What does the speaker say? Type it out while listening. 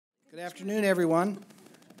Good afternoon, everyone.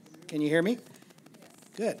 Can you hear me?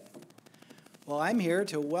 Good. Well, I'm here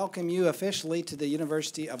to welcome you officially to the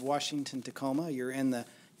University of Washington, Tacoma. You're in the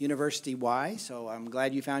University Y, so I'm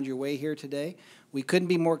glad you found your way here today. We couldn't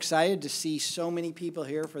be more excited to see so many people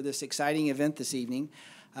here for this exciting event this evening.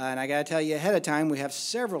 And I got to tell you ahead of time, we have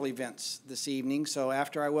several events this evening. So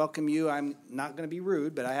after I welcome you, I'm not going to be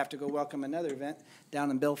rude, but I have to go welcome another event down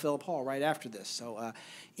in Bill Phillip Hall right after this. So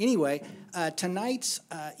anyway, tonight's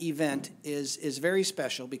event is very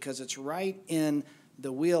special because it's right in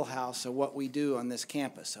the wheelhouse of what we do on this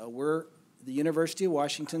campus. So we're the University of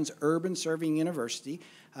Washington's Urban Serving University,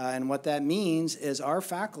 and what that means is our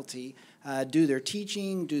faculty do their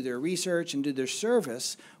teaching, do their research, and do their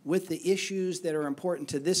service with the issues that are important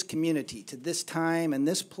to this community, to this time and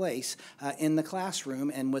this place in the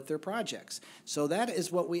classroom and with their projects. So that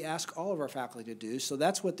is what we ask all of our faculty to do. So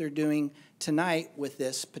that's what they're doing tonight with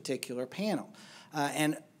this particular panel.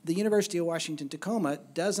 And the University of Washington Tacoma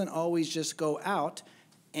doesn't always just go out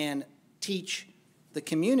and teach the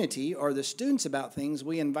community or the students about things.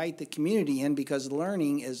 We invite the community in because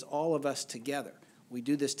learning is all of us together. We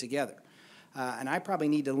do this together. And I probably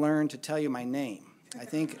need to learn to tell you my name. I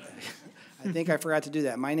think I forgot to do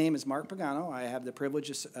that. My name is Mark Pagano. I have the privilege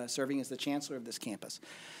of serving as the chancellor of this campus.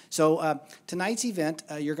 So tonight's event,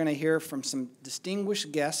 you're going to hear from some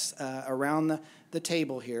distinguished guests around the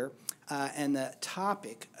table here. And the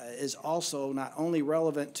topic is also not only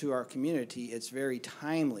relevant to our community, it's very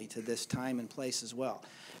timely to this time and place as well.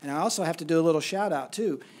 And I also have to do a little shout out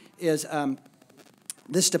too, is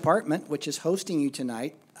this department, which is hosting you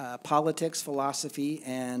tonight, Politics, Philosophy,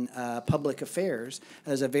 and Public Affairs,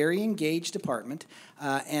 is a very engaged department.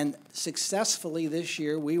 And successfully this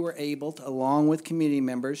year, we were able to, along with community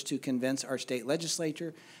members, to convince our state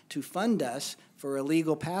legislature to fund us for a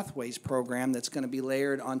legal pathways program that's going to be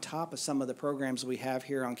layered on top of some of the programs we have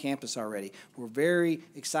here on campus already. We're very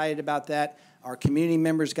excited about that. Our community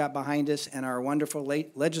members got behind us, and our wonderful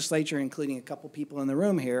legislature, including a couple people in the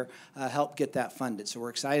room here, helped get that funded. So we're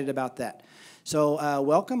excited about that. So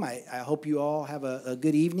welcome. I hope you all have a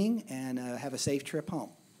good evening and have a safe trip home.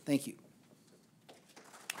 Thank you.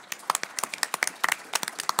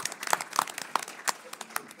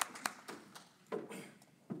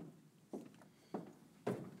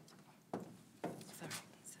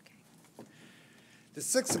 The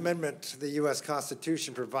Sixth Amendment to the U.S.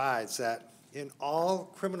 Constitution provides that in all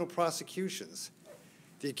criminal prosecutions,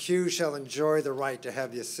 the accused shall enjoy the right to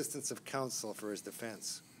have the assistance of counsel for his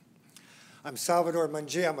defense. I'm Salvador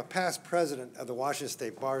Mungia. I'm a past president of the Washington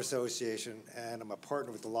State Bar Association, and I'm a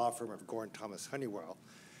partner with the law firm of Gore & Thomas Honeywell,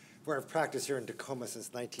 where I've practiced here in Tacoma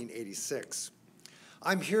since 1986.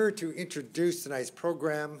 I'm here to introduce tonight's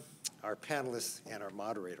program, our panelists, and our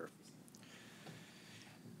moderator.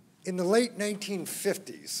 In the late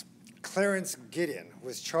 1950s, Clarence Gideon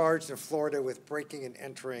was charged in Florida with breaking and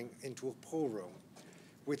entering into a pool room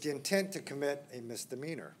with the intent to commit a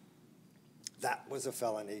misdemeanor. That was a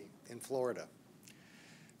felony in Florida.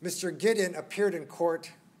 Mr. Gideon appeared in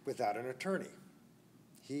court without an attorney.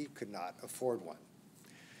 He could not afford one.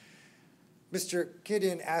 Mr.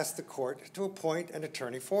 Gideon asked the court to appoint an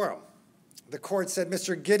attorney for him. The court said,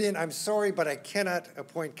 "Mr. Gideon, I'm sorry, but I cannot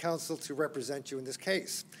appoint counsel to represent you in this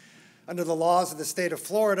case. Under the laws of the state of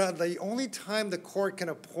Florida, the only time the court can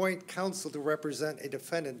appoint counsel to represent a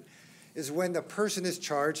defendant is when the person is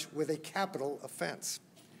charged with a capital offense.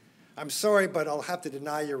 I'm sorry, but I'll have to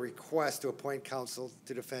deny your request to appoint counsel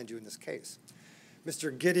to defend you in this case."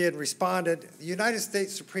 Mr. Gideon responded, "The United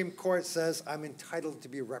States Supreme Court says I'm entitled to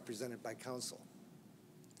be represented by counsel."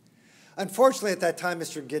 Unfortunately, at that time,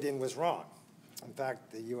 Mr. Gideon was wrong. In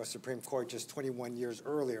fact, the U.S. Supreme Court just 21 years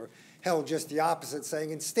earlier held just the opposite, saying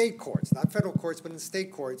in state courts, not federal courts, but in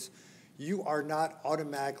state courts, you are not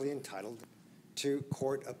automatically entitled to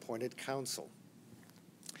court-appointed counsel.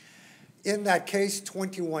 In that case,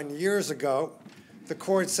 21 years ago, the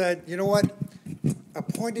court said, you know what?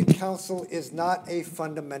 Appointed counsel is not a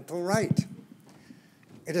fundamental right.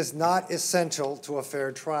 It is not essential to a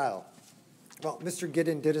fair trial. Well, Mr.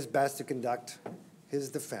 Gideon did his best to conduct his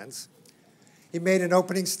defense. He made an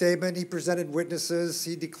opening statement, he presented witnesses,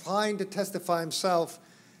 he declined to testify himself,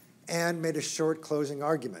 and made a short closing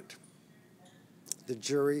argument. The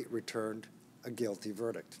jury returned a guilty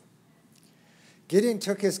verdict. Gideon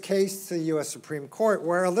took his case to the U.S. Supreme Court,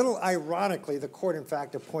 where a little ironically, the court in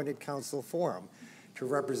fact appointed counsel for him to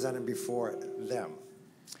represent him before them.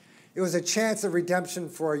 It was a chance of redemption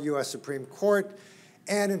for a U.S. Supreme Court,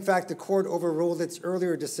 and in fact the court overruled its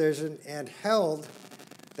earlier decision and held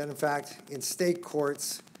that, in fact, in state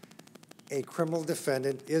courts, a criminal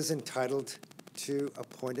defendant is entitled to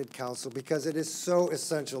appointed counsel because it is so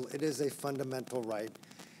essential. It is a fundamental right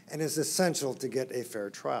and is essential to get a fair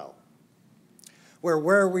trial. Where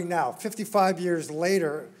are we now? 55 years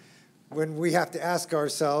later, when we have to ask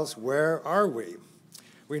ourselves, where are we?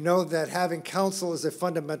 We know that having counsel is a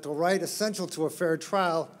fundamental right, essential to a fair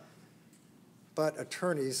trial, but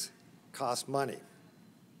attorneys cost money.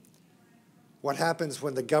 What happens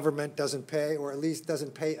when the government doesn't pay, or at least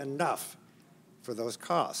doesn't pay enough for those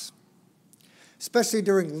costs? Especially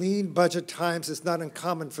during lean budget times, it's not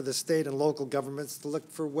uncommon for the state and local governments to look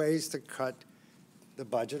for ways to cut the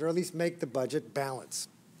budget, or at least make the budget balance.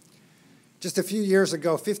 Just a few years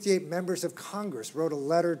ago, 58 members of Congress wrote a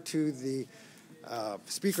letter to the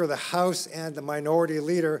Speaker of the House and the Minority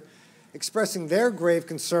Leader expressing their grave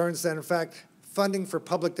concerns that, in fact, funding for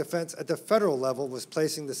public defense at the federal level was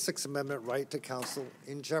placing the Sixth Amendment right to counsel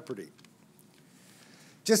in jeopardy.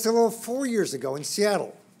 Just a little 4 years ago in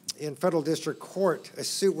Seattle, in federal district court, a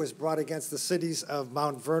suit was brought against the cities of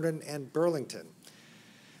Mount Vernon and Burlington,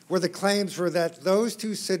 where the claims were that those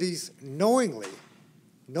two cities knowingly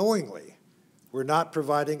were not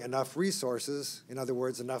providing enough resources, in other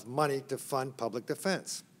words, enough money to fund public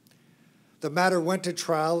defense. The matter went to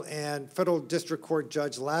trial, and federal district court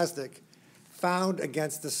Judge Lasnik found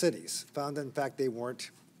against the cities, found that in fact they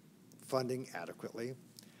weren't funding adequately.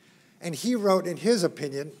 And he wrote in his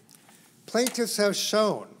opinion, plaintiffs have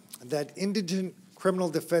shown that indigent criminal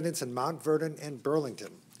defendants in Mount Vernon and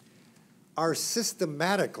Burlington are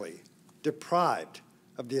systematically deprived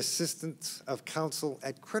of the assistance of counsel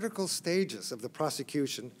at critical stages of the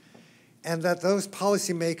prosecution, and that those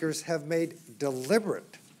policymakers have made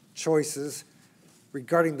deliberate choices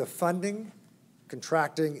regarding the funding,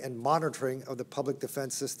 contracting, and monitoring of the public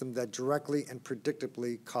defense system that directly and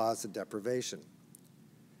predictably cause the deprivation.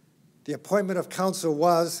 The appointment of counsel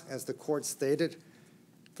was, as the court stated,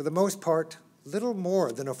 for the most part, little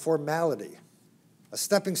more than a formality, a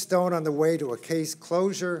stepping stone on the way to a case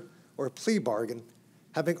closure or a plea bargain,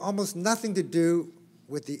 having almost nothing to do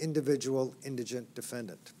with the individual indigent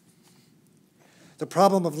defendant. The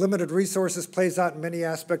problem of limited resources plays out in many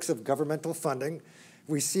aspects of governmental funding.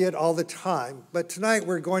 We see it all the time, but tonight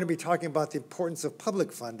we're going to be talking about the importance of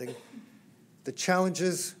public funding, the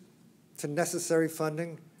challenges to necessary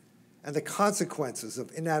funding, and the consequences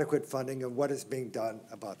of inadequate funding and what is being done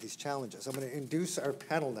about these challenges. I'm going to introduce our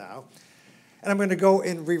panel now, and I'm going to go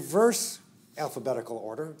in reverse alphabetical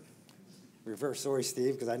order. Sorry,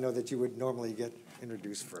 Steve, because I know that you would normally get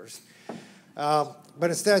introduced first. But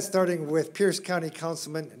instead, starting with Pierce County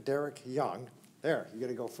Councilman Derek Young. There, you got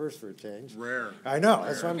to go first for a change. Rare. I know, Rare.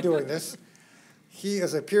 that's why I'm doing this. He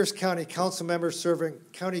is a Pierce County Council member serving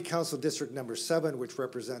County Council District Number 7, which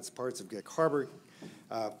represents parts of Gig Harbor,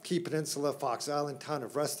 Key Peninsula, Fox Island, Town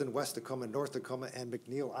of Reston, West Tacoma, North Tacoma, and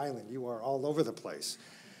McNeil Island. You are all over the place.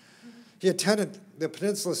 He attended the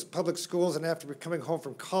Peninsula's public schools, and after coming home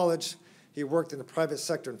from college, he worked in the private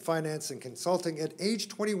sector in finance and consulting. At age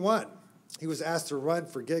 21, he was asked to run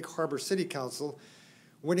for Gig Harbor City Council,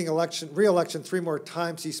 winning re-election 3 more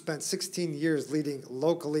times. He spent 16 years leading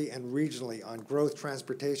locally and regionally on growth,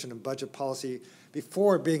 transportation, and budget policy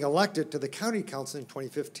before being elected to the County Council in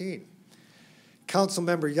 2015.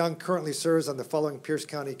 Councilmember Young currently serves on the following Pierce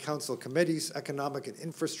County Council committees: Economic and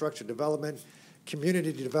Infrastructure Development,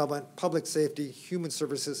 Community Development, Public Safety, Human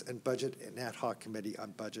Services, and Budget, and Ad Hoc Committee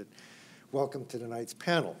on Budget. Welcome to tonight's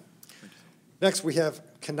panel. Next, we have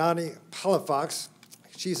Kanani Palafox.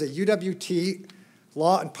 She's a UWT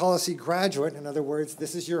law and policy graduate. In other words,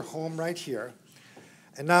 this is your home right here.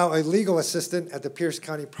 And now a legal assistant at the Pierce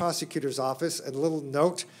County Prosecutor's Office. And a little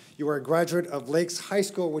note, you are a graduate of Lakes High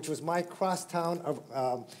School, which was my crosstown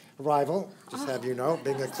rival, just have you know,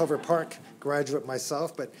 being a Clover Park graduate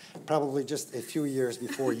myself, but probably just a few years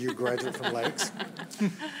before you graduate from Lakes.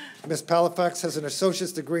 Ms. Palafox has an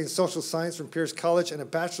associate's degree in social science from Pierce College and a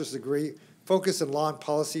bachelor's degree focused in law and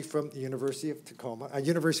policy from the University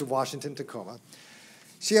of Washington, Tacoma.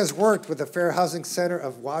 She has worked with the Fair Housing Center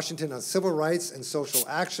of Washington on civil rights and social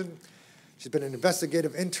action. She's been an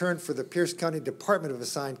investigative intern for the Pierce County Department of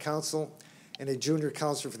Assigned Counsel and a junior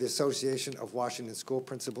counselor for the Association of Washington School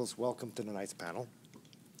Principals. Welcome to tonight's panel.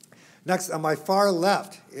 Next, on my far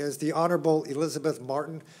left is the Honorable Elizabeth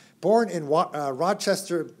Martin, born in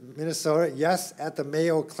Rochester, Minnesota, yes, at the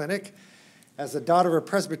Mayo Clinic. As the daughter of a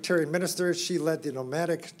Presbyterian minister, she led the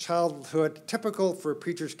nomadic childhood typical for a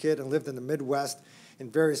preacher's kid and lived in the Midwest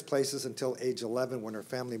in various places until age 11 when her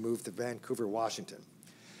family moved to Vancouver, Washington.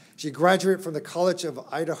 She graduated from the College of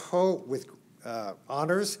Idaho with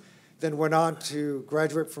honors, then went on to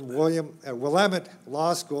graduate from Willamette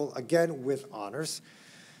Law School, again with honors.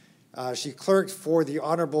 She clerked for the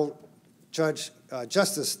Honorable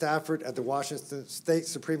Justice Stafford at the Washington State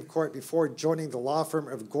Supreme Court before joining the law firm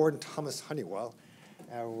of Gordon Thomas Honeywell,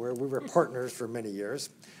 where we were partners for many years,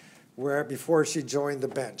 before she joined the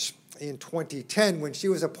bench. In 2010, when she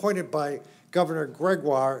was appointed by Governor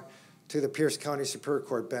Gregoire to the Pierce County Superior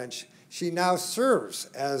Court bench, she now serves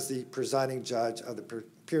as the presiding judge of the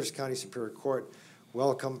Pierce County Superior Court.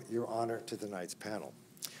 Welcome, Your Honor, to tonight's panel.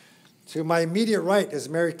 To my immediate right is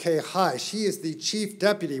Mary Kay High. She is the Chief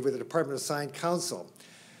Deputy with the Department of Assigned Counsel.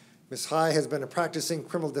 Ms. High has been a practicing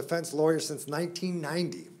criminal defense lawyer since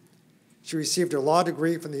 1990. She received her law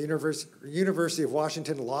degree from the University of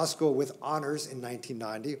Washington Law School with honors in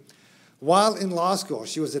 1990. While in law school,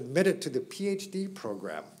 she was admitted to the PhD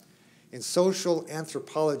program in social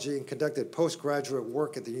anthropology and conducted postgraduate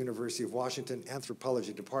work at the University of Washington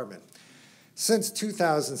Anthropology Department. Since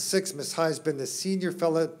 2006, Ms. High has been the senior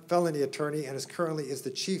felony attorney and currently is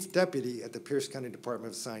the chief deputy at the Pierce County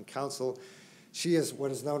Department of Assigned Counsel. She is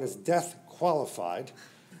what is known as death qualified,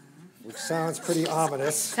 which sounds pretty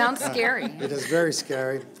ominous. Sounds scary. It is very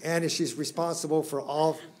scary. And she's responsible for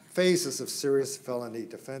all phases of serious felony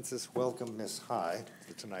defenses. Welcome, Ms. High,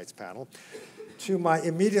 to tonight's panel. To my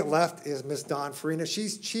immediate left is Ms. Dawn Farina.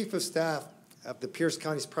 She's chief of staff of the Pierce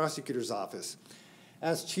County's prosecutor's office.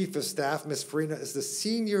 As chief of staff, Ms. Farina is the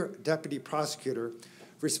senior deputy prosecutor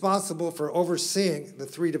responsible for overseeing the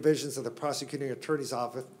 3 divisions of the prosecuting attorney's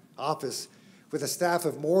office with a staff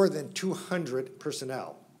of more than 200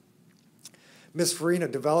 personnel. Ms. Farina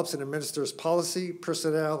develops and administers policy,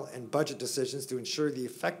 personnel, and budget decisions to ensure the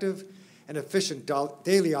effective and efficient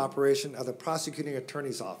daily operation of the prosecuting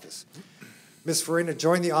attorney's office. Ms. Farina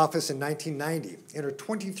joined the office in 1990. In her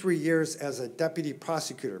 23 years as a deputy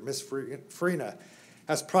prosecutor, Ms. Farina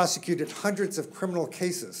has prosecuted hundreds of criminal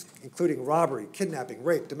cases, including robbery, kidnapping,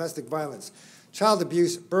 rape, domestic violence, child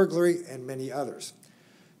abuse, burglary, and many others.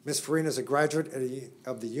 Ms. Farina is a graduate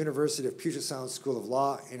of the University of Puget Sound School of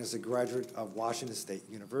Law and is a graduate of Washington State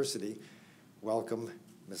University. Welcome,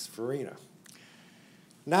 Ms. Farina.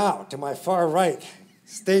 Now, to my far right,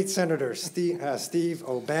 State Senator Steve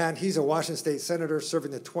O'Ban. He's a Washington State Senator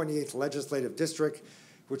serving the 28th Legislative District,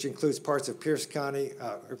 which includes parts of Pierce County,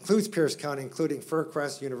 including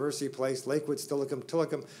Furcrest, University Place, Lakewood,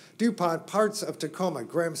 Steilacoom, DuPont, parts of Tacoma,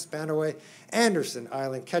 Graham, Spanaway, Anderson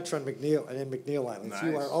Island, Ketron, McNeil, and McNeil Islands. Nice.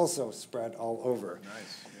 You are also spread all over.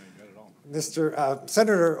 Nice. Yeah, you got it all.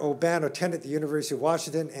 Senator O'Ban attended the University of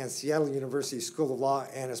Washington and Seattle University School of Law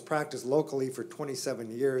and has practiced locally for 27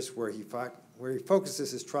 years, where he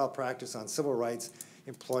focuses his trial practice on civil rights,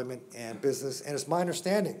 employment, and business. And it's my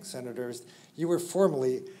understanding, Senators, you were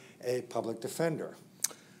formerly a public defender.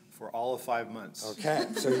 For all of 5 months. Okay,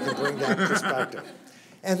 so you can bring that perspective.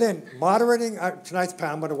 And then moderating tonight's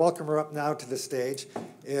panel, I'm going to welcome her up now to the stage,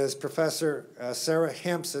 is Professor Sarah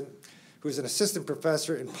Hampson, who's an assistant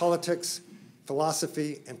professor in politics,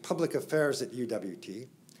 philosophy, and public affairs at UWT.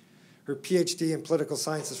 Her PhD in political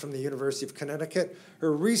sciences from the University of Connecticut.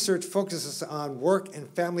 Her research focuses on work and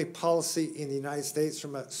family policy in the United States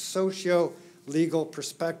from a socio-legal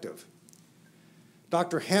perspective.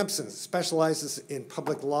 Dr. Hampson specializes in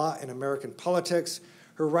public law and American politics.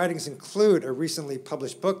 Her writings include a recently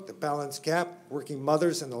published book, The Balance Gap, Working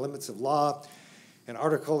Mothers and the Limits of Law, an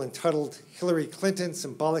article entitled Hillary Clinton,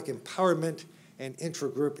 Symbolic Empowerment and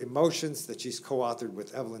Intragroup Emotions that she's co-authored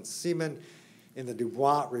with Evelyn Seaman in the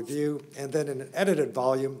Dubois Review, and then in an edited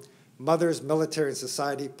volume, Mothers, Military, and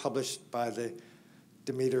Society, published by the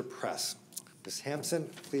Demeter Press. Ms. Hampson,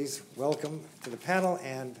 please welcome to the panel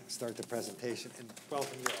and start the presentation, and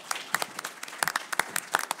welcome you all.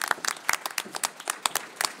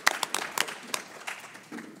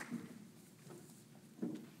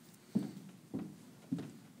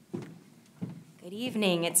 Good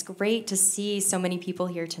evening. It's great to see so many people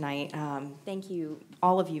here tonight. Thank you,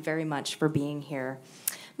 all of you, very much for being here.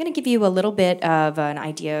 I'm going to give you a little bit of an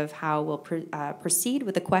idea of how we'll proceed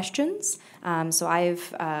with the questions. So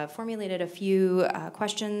I've formulated a few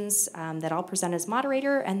questions that I'll present as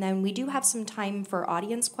moderator, and then we do have some time for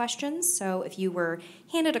audience questions. So if you were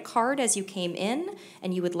handed a card as you came in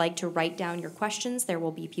and you would like to write down your questions, there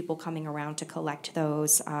will be people coming around to collect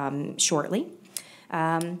those shortly.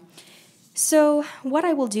 So what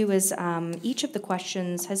I will do is each of the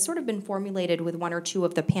questions has sort of been formulated with one or two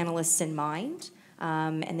of the panelists in mind.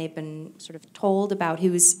 And they've been sort of told about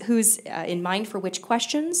who's in mind for which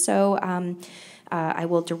questions. So I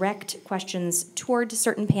will direct questions toward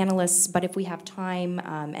certain panelists, but if we have time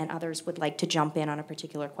and others would like to jump in on a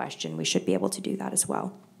particular question, we should be able to do that as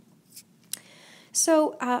well.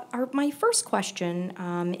 So my first question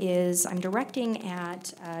is I'm directing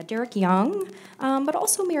at Derek Young, but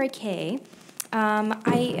also Mary Kay.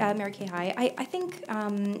 Mary Kay, hi. I think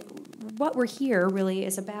what we're here really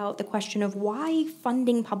is about the question of why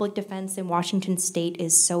funding public defense in Washington State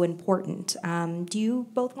is so important. Do you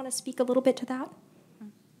both want to speak a little bit to that?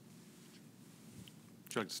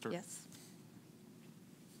 Would you like to start? Yes.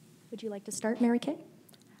 Would you like to start, Mary Kay?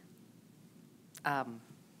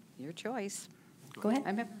 Your choice. Go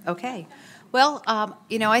ahead. Okay. Well,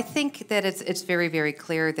 I think that it's very, very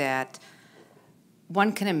clear that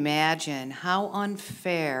one can imagine how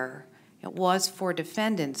unfair it was for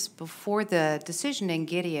defendants before the decision in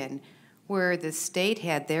Gideon, where the state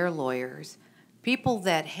had their lawyers. People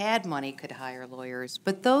that had money could hire lawyers,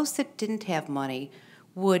 but those that didn't have money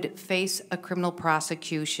would face a criminal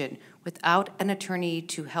prosecution without an attorney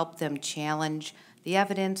to help them challenge the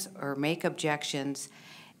evidence or make objections.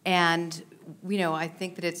 And, I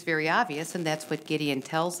think that it's very obvious, and that's what Gideon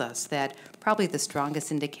tells us, that probably the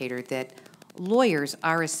strongest indicator that lawyers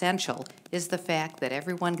are essential is the fact that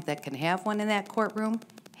everyone that can have one in that courtroom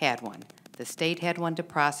had one. The state had one to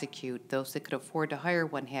prosecute. Those that could afford to hire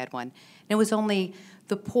one had one. And it was only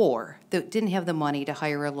the poor that didn't have the money to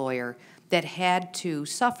hire a lawyer that had to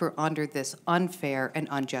suffer under this unfair and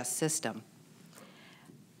unjust system.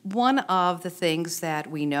 One of the things that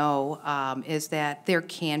we know is that there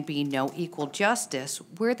can be no equal justice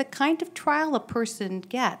where the kind of trial a person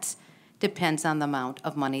gets depends on the amount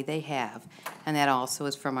of money they have. And that also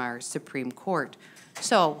is from our Supreme Court.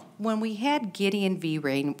 So when we had Gideon v.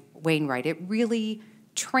 Wainwright, it really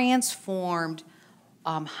transformed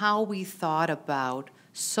how we thought about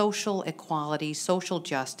social equality, social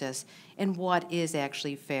justice, and what is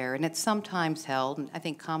actually fair. And it's sometimes held, and I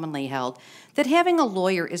think commonly held, that having a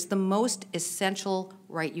lawyer is the most essential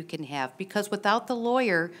right you can have, because without the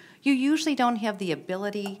lawyer, you usually don't have the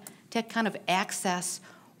ability to kind of access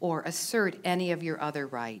or assert any of your other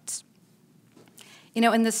rights.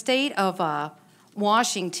 In the state of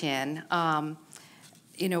Washington,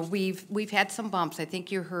 we've had some bumps. I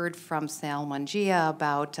think you heard from Sal Mungia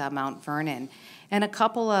about Mount Vernon, and a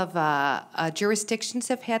couple of jurisdictions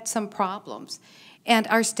have had some problems, and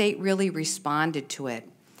our state really responded to it.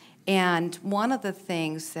 And one of the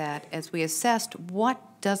things that, as we assessed,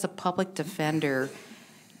 what does a public defender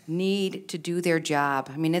need to do their job?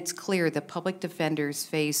 I mean, it's clear that public defenders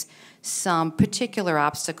face some particular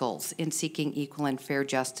obstacles in seeking equal and fair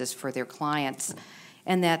justice for their clients,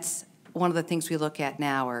 and that's one of the things we look at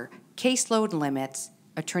now are caseload limits,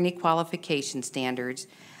 attorney qualification standards,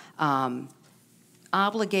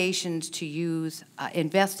 obligations to use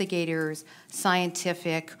investigators,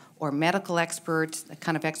 scientific or medical experts, the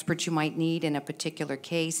kind of experts you might need in a particular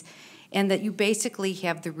case, and that you basically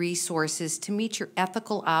have the resources to meet your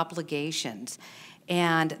ethical obligations,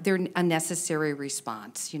 and they're a necessary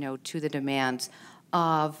response, to the demands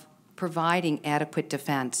of providing adequate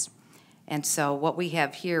defense. And so what we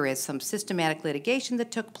have here is some systematic litigation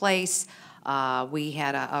that took place. We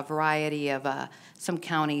had a variety of some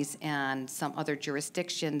counties and some other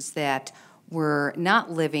jurisdictions that were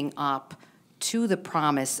not living up to the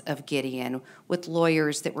promise of Gideon, with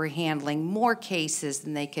lawyers that were handling more cases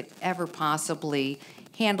than they could ever possibly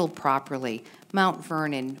handle properly. Mount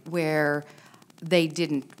Vernon, where they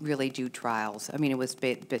didn't really do trials. I mean, it was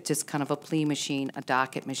just kind of a plea machine, a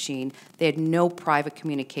docket machine. They had no private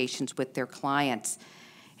communications with their clients.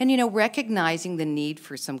 And, recognizing the need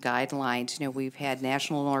for some guidelines, we've had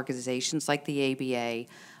national organizations like the ABA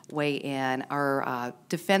weigh in, our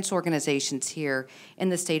defense organizations here in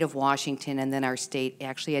the state of Washington, and then our state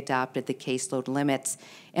actually adopted the caseload limits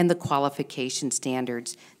and the qualification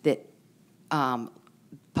standards that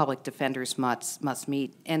public defenders must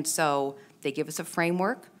meet. And so they give us a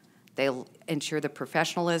framework, they ensure the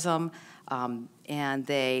professionalism, and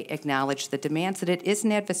they acknowledge the demands that it is an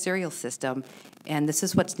adversarial system, and this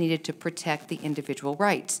is what's needed to protect the individual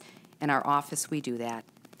rights. In our office, we do that.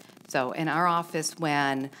 So in our office,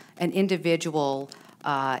 when an individual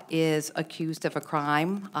is accused of a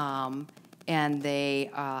crime and they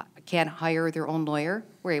can't hire their own lawyer,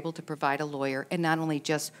 we're able to provide a lawyer, and not only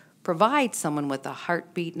just provide someone with a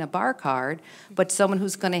heartbeat and a bar card, but someone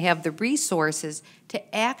who's going to have the resources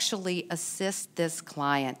to actually assist this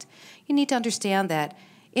client. You need to understand that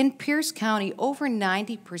in Pierce County, over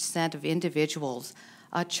 90% of individuals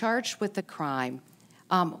charged with a crime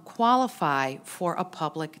qualify for a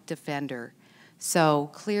public defender.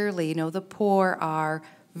 So clearly, the poor are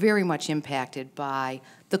very much impacted by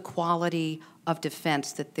the quality of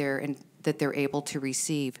defense that they're able to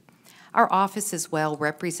receive. Our office as well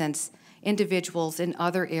represents individuals in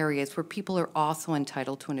other areas where people are also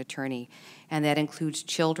entitled to an attorney, and that includes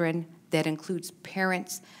children, that includes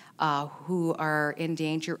parents who are in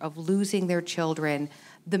danger of losing their children,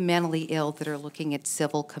 the mentally ill that are looking at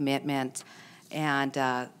civil commitment, and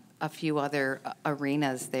a few other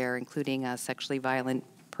arenas there, including sexually violent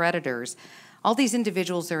predators. All these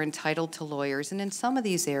individuals are entitled to lawyers, and in some of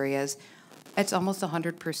these areas, it's almost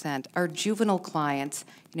 100%. Our juvenile clients,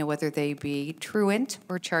 whether they be truant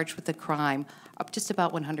or charged with a crime, up just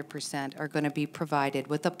about 100% are going to be provided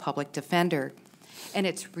with a public defender. And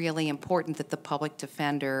it's really important that the public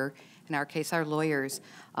defender, in our case our lawyers,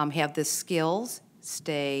 have the skills,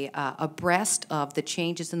 stay abreast of the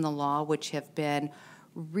changes in the law, which have been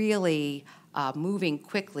really moving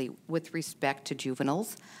quickly with respect to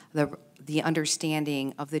juveniles, the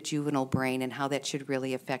understanding of the juvenile brain and how that should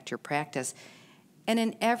really affect your practice. And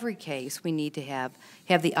in every case, we need to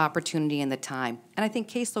have the opportunity and the time. And I think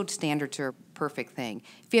caseload standards are a perfect thing.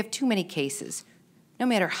 If you have too many cases, no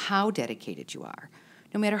matter how dedicated you are,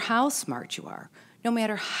 no matter how smart you are, no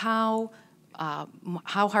matter how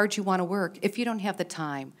hard you want to work, if you don't have the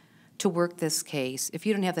time to work this case, if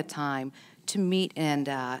you don't have the time to meet and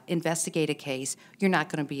investigate a case, you're not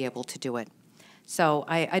going to be able to do it. So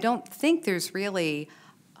I don't think there's really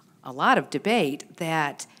a lot of debate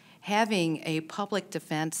that having a public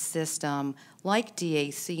defense system like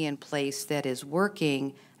DAC in place that is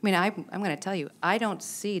working, I mean, I'm going to tell you, I don't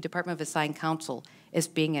see Department of Assigned Counsel as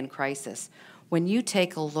being in crisis. When you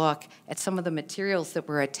take a look at some of the materials that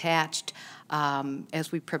were attached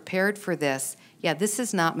as we prepared for this, yeah, this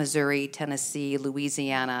is not Missouri, Tennessee,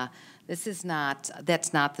 Louisiana. That's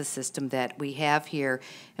not the system that we have here,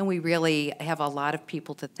 and we really have a lot of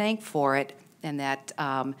people to thank for it, and that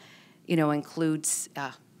includes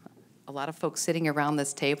a lot of folks sitting around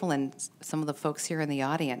this table and some of the folks here in the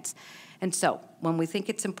audience. And so when we think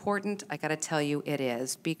it's important, I got to tell you it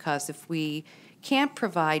is, because if we can't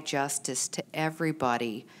provide justice to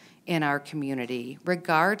everybody in our community,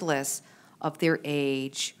 regardless of their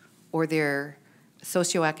age or their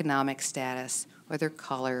socioeconomic status or their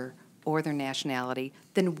color or their nationality,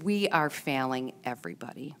 then we are failing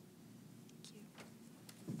everybody.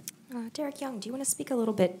 Derek Young, do you want to speak a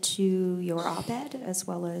little bit to your op-ed as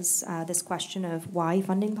well as this question of why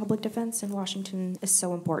funding public defense in Washington is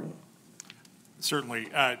so important? Certainly.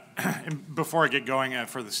 And before I get going,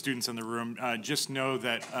 for the students in the room, just know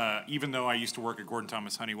that even though I used to work at Gordon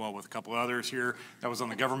Thomas Honeywell with a couple others here, that was on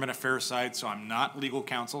the government affairs side, so I'm not legal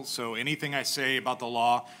counsel. So anything I say about the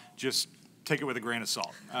law, just take it with a grain of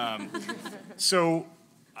salt. So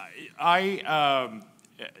I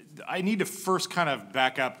need to first kind of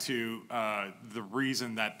back up to the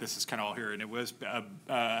reason that this is kind of all here, and it was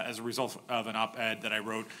as a result of an op-ed that I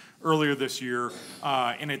wrote earlier this year,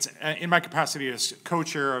 and it's in my capacity as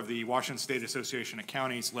co-chair of the Washington State Association of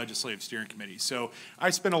Counties Legislative Steering Committee. So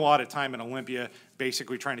I spent a lot of time in Olympia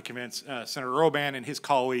basically trying to convince Senator Roban and his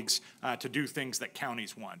colleagues to do things that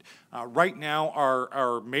counties want. Right now,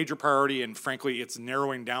 our major priority, and frankly, it's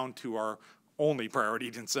narrowing down to our only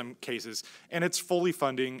priority in some cases, and it's fully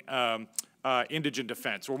funding indigent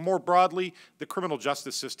defense, or more broadly, the criminal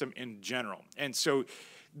justice system in general. And so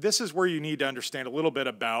this is where you need to understand a little bit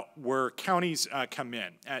about where counties come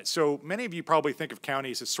in. So many of you probably think of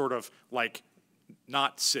counties as sort of like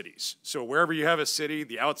not cities. So wherever you have a city,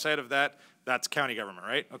 the outside of that, that's county government,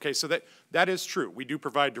 right? Okay, so that is true. We do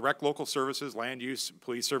provide direct local services, land use,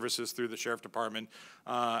 police services through the sheriff department,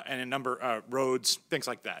 and a number of roads, things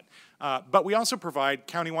like that. But we also provide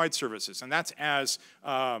countywide services, and that's as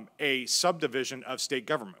a subdivision of state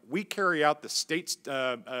government. We carry out the state's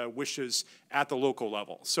wishes at the local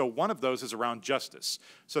level. So one of those is around justice.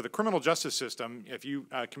 So the criminal justice system, if you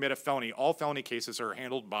commit a felony, all felony cases are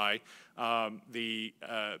handled by the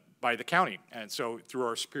county. And so through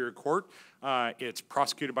our Superior Court, it's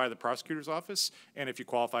prosecuted by the prosecutor's office, and if you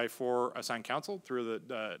qualify for assigned counsel, through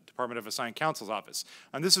the Department of Assigned Counsel's office.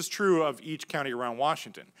 And this is true of each county around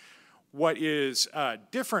Washington. What is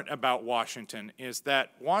different about Washington is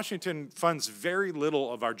that Washington funds very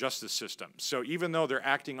little of our justice system. So even though they're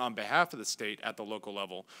acting on behalf of the state at the local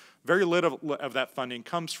level, very little of that funding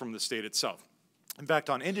comes from the state itself. In fact,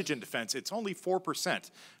 on indigent defense, it's only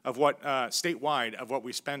 4% of what statewide of what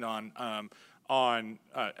we spend on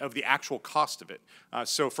of the actual cost of it.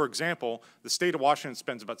 So, for example, the state of Washington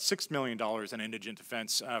spends about $6 million in indigent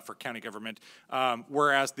defense for county government,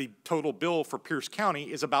 whereas the total bill for Pierce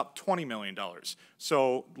County is about $20 million.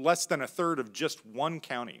 So less than a third of just one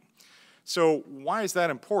county. So why is that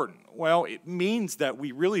important? Well, it means that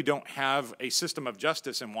we really don't have a system of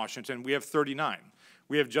justice in Washington. We have 39.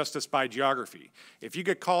 We have justice by geography. If you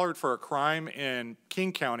get collared for a crime in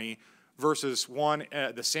King County versus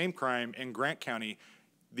the same crime in Grant County,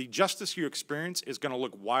 the justice you experience is going to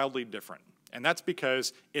look wildly different. And that's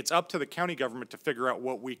because it's up to the county government to figure out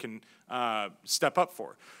what we can step up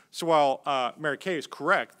for. So while Mary Kay is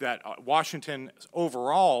correct that Washington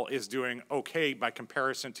overall is doing okay by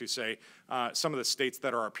comparison to, say, some of the states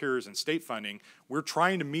that are our peers in state funding, we're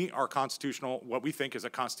trying to meet our constitutional, what we think is a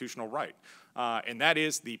constitutional right. And that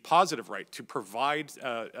is the positive right to provide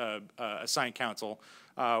assigned counsel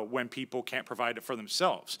when people can't provide it for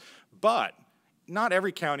themselves. But not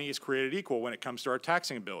every county is created equal when it comes to our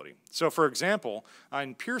taxing ability. So for example,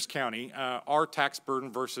 in Pierce County, our tax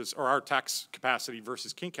burden versus, or our tax capacity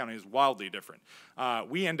versus King County is wildly different.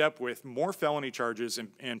 We end up with more felony charges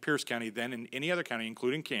in Pierce County than in any other county,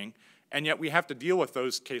 including King, and yet we have to deal with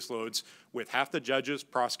those caseloads with half the judges,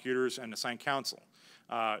 prosecutors, and assigned counsel.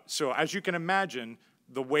 So as you can imagine,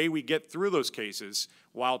 the way we get through those cases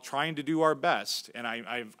while trying to do our best, and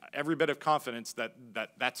I've every bit of confidence that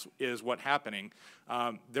that is what's happening,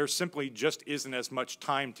 there simply just isn't as much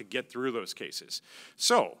time to get through those cases.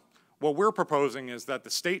 So what we're proposing is that the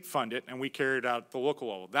state fund it and we carry it out at the local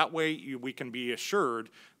level. That way we can be assured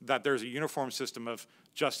that there's a uniform system of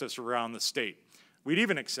justice around the state. We'd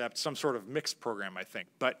even accept some sort of mixed program, I think.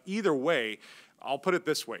 But either way, I'll put it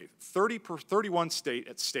this way, 31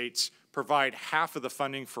 states provide half of the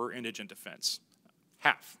funding for indigent defense.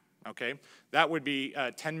 Half, okay? That would be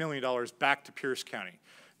 $10 million back to Pierce County.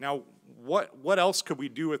 Now, what else could we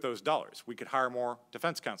do with those dollars? We could hire more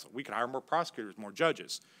defense counsel. We could hire more prosecutors, more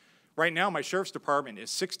judges. Right now, my sheriff's department is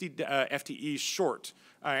 60 FTEs short,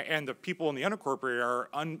 and the people in the unincorporated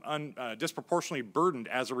are disproportionately burdened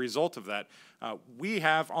as a result of that. We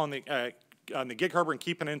have on the Gig Harbor and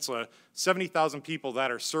Key Peninsula, 70,000 people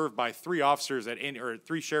that are served by 3 officers at any, or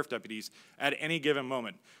 3 sheriff deputies at any given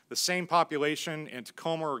moment. The same population in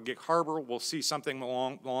Tacoma or Gig Harbor will see something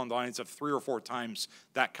along the lines of 3 or 4 times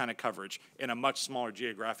that kind of coverage in a much smaller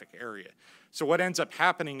geographic area. So what ends up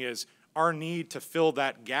happening is our need to fill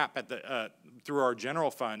that gap at the, through our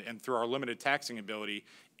general fund and through our limited taxing ability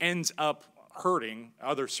ends up hurting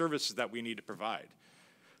other services that we need to provide.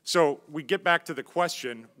 So we get back to the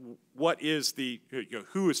question, what is the,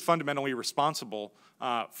 who is fundamentally responsible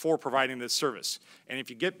for providing this service? And if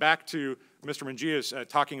you get back to Mr. Mungia's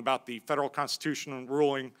talking about the federal constitutional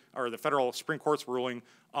ruling, or the federal Supreme Court's ruling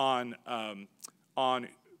on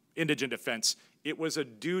indigent defense, it was a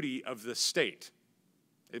duty of the state.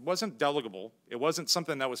 It wasn't delegable. It wasn't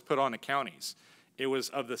something that was put on the counties. It was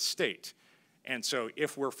of the state. And so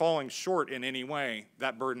if we're falling short in any way,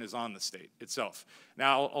 that burden is on the state itself.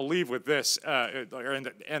 Now, I'll leave with this, or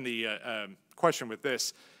end the question with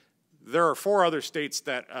this. There are 4 other states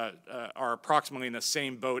that are approximately in the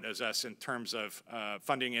same boat as us in terms of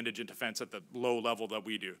funding indigent defense at the low level that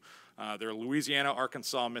we do. They're Louisiana,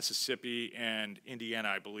 Arkansas, Mississippi, and Indiana,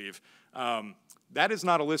 I believe. That is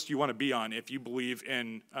not a list you want to be on if you believe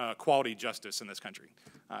in quality justice in this country.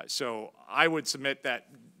 So I would submit that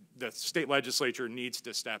the state legislature needs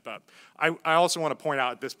to step up. I also want to point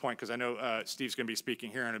out at this point, because I know Steve's going to be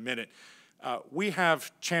speaking here in a minute, we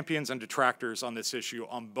have champions and detractors on this issue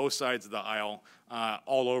on both sides of the aisle,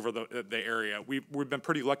 all over the area. We've been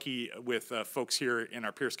pretty lucky with folks here in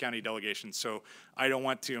our Pierce County delegation, so I don't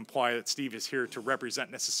want to imply that Steve is here to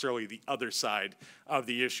represent necessarily the other side of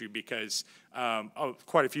the issue, because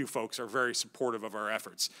quite a few folks are very supportive of our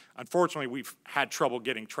efforts. Unfortunately, we've had trouble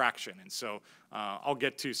getting traction, and so I'll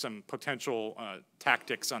get to some potential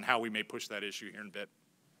tactics on how we may push that issue here in a bit.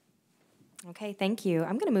 Okay, thank you.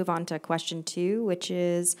 I'm going to move on to question 2, which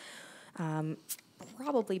is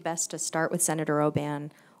probably best to start with Senator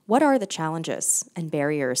Oban. What are the challenges and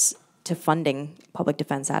barriers to funding public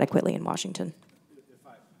defense adequately in Washington?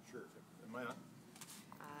 Sure. Am I on?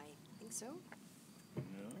 I think so. No.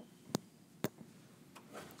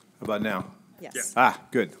 How about now? Yes. Yeah. Ah,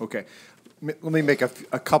 good. Okay. Let me make a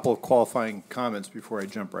couple of qualifying comments before I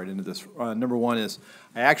jump right into this. Number one is,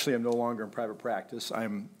 I actually am no longer in private practice.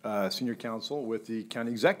 I'm senior counsel with the county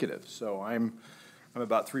executive, so I'm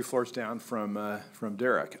about 3 floors down from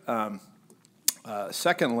Derek.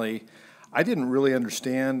 Secondly, I didn't really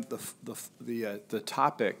understand the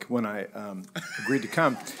topic when I agreed to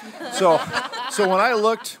come. So when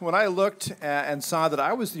I looked and saw that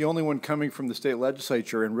I was the only one coming from the state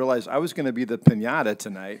legislature and realized I was going to be the piñata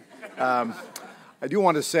tonight, I do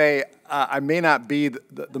want to say I may not be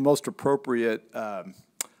the most appropriate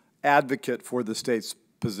advocate for the state's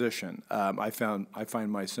position. I find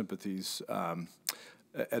my sympathies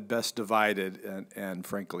at best divided and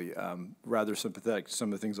frankly rather sympathetic to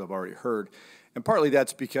some of the things I've already heard. And partly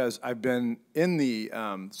that's because I've been in the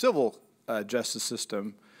civil justice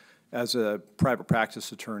system as a private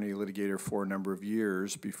practice attorney, litigator for a number of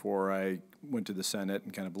years before I went to the Senate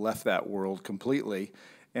and kind of left that world completely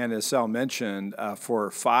And as Sal mentioned, for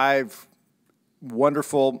 5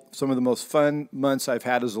 wonderful, some of the most fun months I've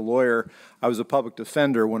had as a lawyer, I was a public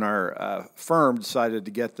defender when our firm decided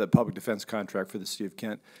to get the public defense contract for the city of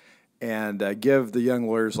Kent and give the young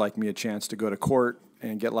lawyers like me a chance to go to court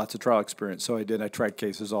and get lots of trial experience. So I did. I tried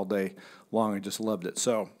cases all day long and just loved it.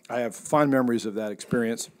 So I have fond memories of that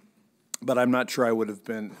experience, but I'm not sure I would have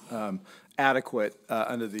been adequate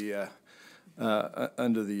under the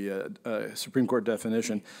Supreme Court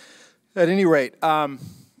definition. At any rate,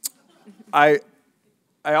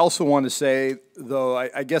 I also want to say, though,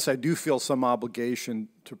 I guess I do feel some obligation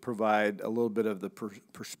to provide a little bit of the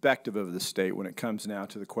perspective of the state when it comes now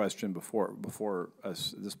to the question before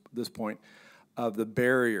us this point of the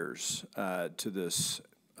barriers to this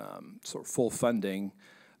sort of full funding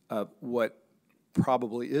of what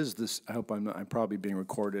probably is this. I hope I'm probably being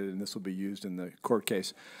recorded and this will be used in the court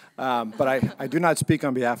case. But I do not speak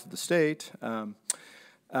on behalf of the state.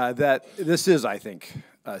 That this is, I think,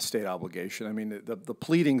 a state obligation. I mean, the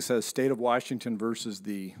pleading says State of Washington versus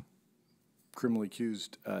the criminally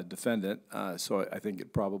accused defendant, so I think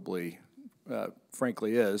it probably,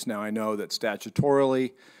 frankly, is. Now, I know that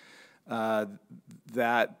statutorily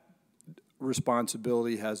that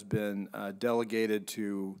responsibility has been delegated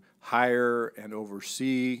to hire and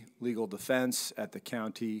oversee legal defense at the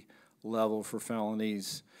county level for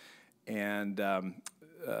felonies, and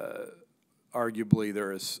arguably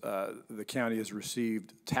there is the county has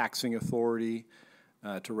received taxing authority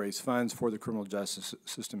to raise funds for the criminal justice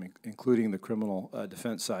system, including the criminal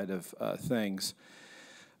defense side of things.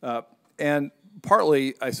 And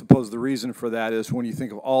partly, I suppose, the reason for that is when you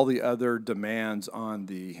think of all the other demands on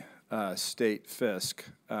the state fisc,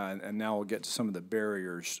 and now we'll get to some of the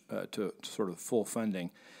barriers to sort of full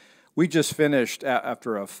funding. We just finished,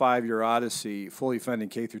 after a 5-year odyssey, fully funding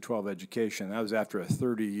K-12 education. That was after a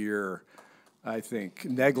 30-year, I think,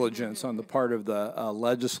 negligence on the part of the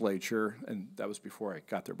legislature, and that was before I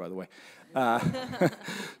got there, by the way,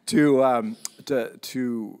 to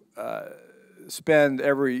spend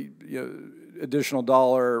every additional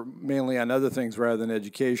dollar mainly on other things rather than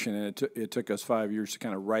education, and it took us 5 years to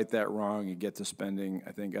kind of right that wrong and get the spending,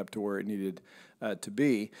 I think, up to where it needed to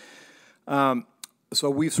be. So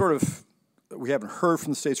we haven't heard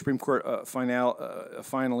from the state Supreme Court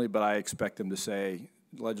finally, but I expect them to say,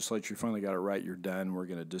 legislature, you finally got it right, you're done, we're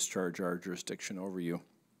going to discharge our jurisdiction over you.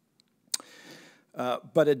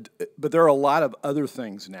 But there are a lot of other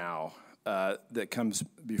things now that comes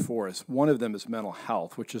before us. One of them is mental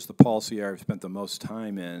health, which is the policy area I've spent the most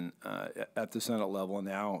time in at the Senate level and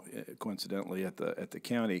now, coincidentally, at the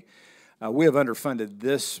county. We have underfunded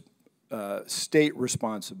this state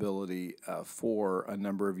responsibility for a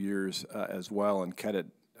number of years as well and cut it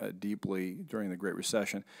deeply during the Great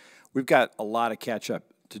Recession. We've got a lot of catch-up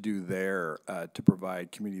to do there to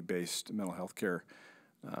provide community-based mental health care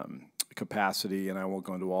capacity, and I won't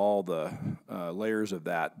go into all the layers of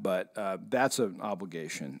that, but that's an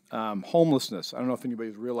obligation. Homelessness, I don't know if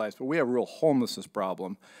anybody's realized, but we have a real homelessness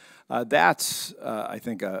problem. That's, I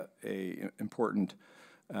think, a important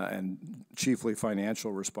and chiefly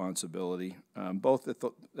financial responsibility, both at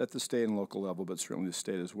the state and local level, but certainly the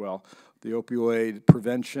state as well. The opioid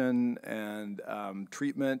prevention and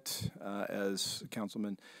treatment, as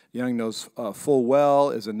Councilman Young knows full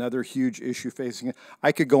well, is another huge issue facing it.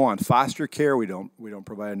 I could go on. Foster care, we don't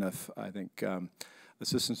provide enough, I think,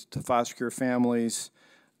 assistance to foster care families.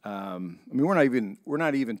 I mean, we're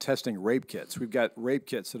not even testing rape kits. We've got rape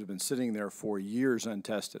kits that have been sitting there for years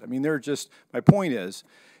untested. I mean, they're just, my point is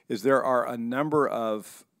there are a number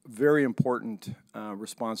of very important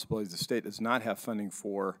responsibilities the state does not have funding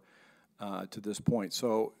for to this point.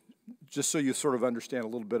 So just so you sort of understand a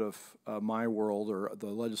little bit of my world or the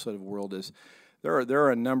legislative world is there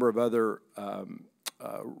are a number of other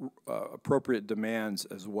appropriate demands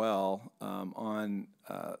as well on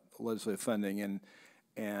legislative funding.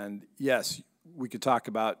 And yes, we could talk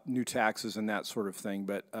about new taxes and that sort of thing,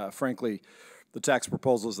 but frankly, the tax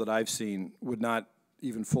proposals that I've seen would not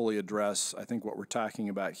even fully address, I think, what we're talking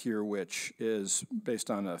about here, which is based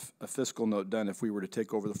on a fiscal note done. If we were to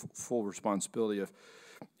take over the full responsibility of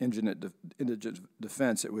indigent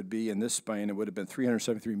defense, it would be, in this biennium, it would have been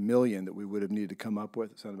 $373 million that we would have needed to come up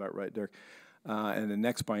with. It sounds about right, Derek. And the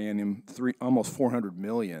next biennium, almost $400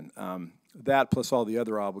 million. That plus all the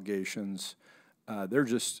other obligations. There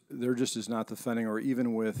just is not the funding, or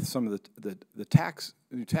even with some of the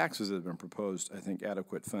new taxes that have been proposed, I think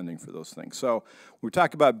adequate funding for those things. So when we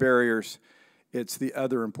talk about barriers, it's the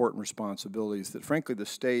other important responsibilities that, frankly, the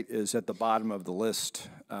state is at the bottom of the list,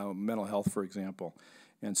 mental health, for example,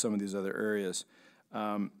 and some of these other areas.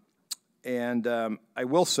 I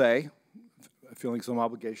will say, feeling some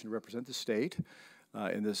obligation to represent the state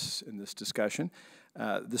in this discussion.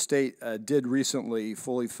 The state did recently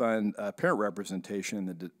fully fund parent representation in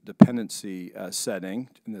the dependency setting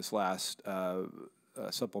in this last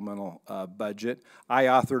supplemental budget. I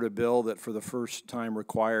authored a bill that for the first time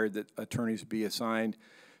required that attorneys be assigned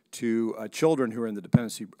to children who are in the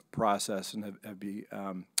dependency process and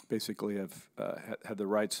basically have had the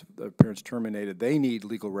rights of their parents terminated. They need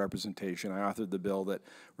legal representation. I authored the bill that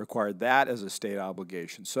required that as a state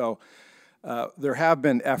obligation. So there have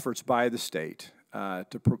been efforts by the state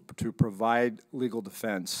to provide legal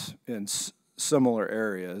defense in similar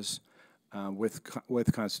areas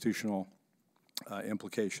with constitutional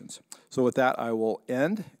implications. So with that, I will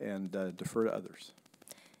end and defer to others.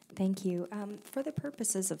 Thank you. For the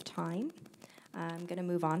purposes of time, I'm going to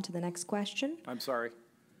move on to the next question. I'm sorry.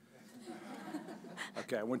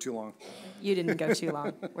 Okay, I went too long. You didn't go too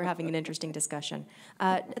long. We're having an interesting discussion.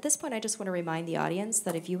 At this point, I just want to remind the audience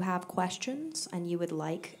that if you have questions and you would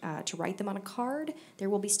like to write them on a card, there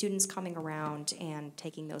will be students coming around and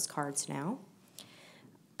taking those cards now.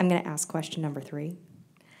 I'm going to ask question number 3.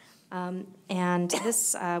 And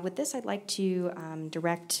this, with this, I'd like to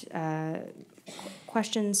direct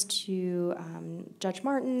questions to Judge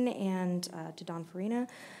Martin and to Don Farina.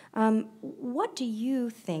 What do you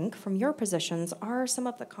think, from your positions, are some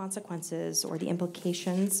of the consequences or the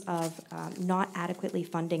implications of not adequately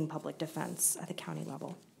funding public defense at the county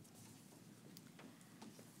level?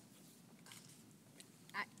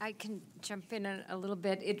 I can jump in a little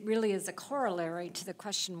bit. It really is a corollary to the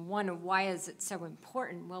question 1 of why is it so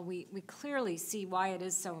important? Well, we clearly see why it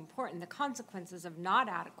is so important. The consequences of not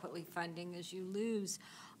adequately funding is you lose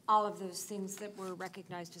all of those things that were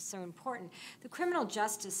recognized as so important. The criminal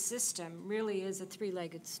justice system really is a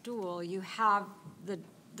 3-legged stool. You have the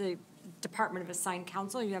Department of Assigned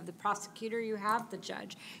Counsel, you have the prosecutor, you have the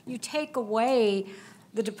judge. You take away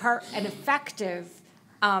an effective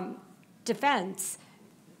defense,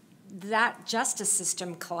 that justice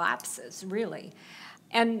system collapses, really.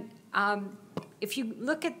 And if you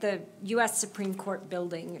look at the U.S. Supreme Court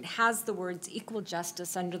building, it has the words equal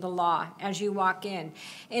justice under the law as you walk in.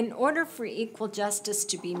 In order for equal justice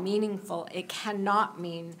to be meaningful, it cannot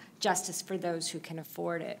mean justice for those who can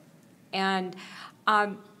afford it. And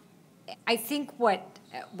I think what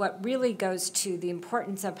really goes to the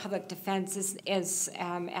importance of public defense is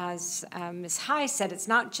as Ms. High said, it's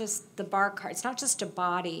not just the bar card, it's not just a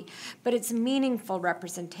body, but it's meaningful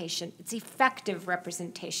representation, it's effective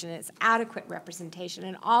representation, it's adequate representation,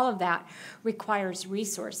 and all of that requires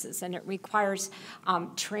resources, and it requires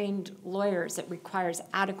trained lawyers, it requires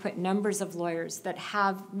adequate numbers of lawyers that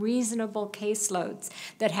have reasonable caseloads,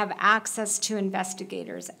 that have access to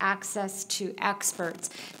investigators, access to experts,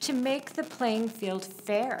 to make the playing field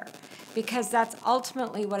fair, because that's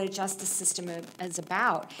ultimately what a justice system is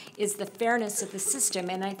about, is the fairness of the system.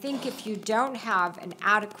 And I think if you don't have an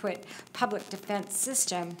adequate public defense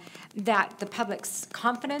system, that the public's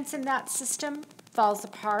confidence in that system falls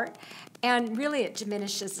apart, and really it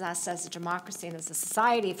diminishes us as a democracy and as a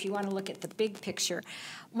society if you want to look at the big picture.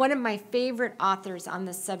 One of my favorite authors on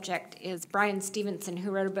this subject is Brian Stevenson, who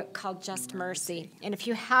wrote a book called Just Mercy. And if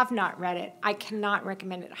you have not read it, I cannot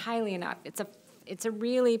recommend it highly enough. It's a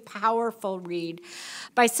really powerful read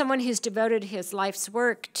by someone who's devoted his life's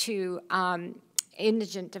work to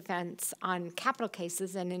indigent defense on capital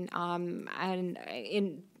cases and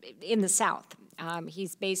in the South.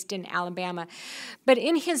 He's based in Alabama. But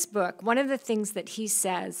in his book, one of the things that he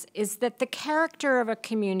says is that the character of a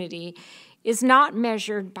community is not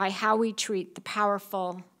measured by how we treat the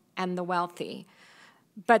powerful and the wealthy,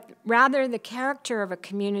 but rather the character of a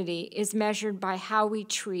community is measured by how we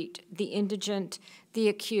treat the indigent, the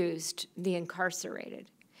accused, the incarcerated.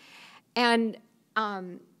 And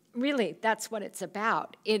really, that's what it's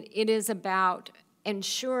about. It is about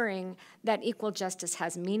ensuring that equal justice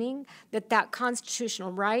has meaning, that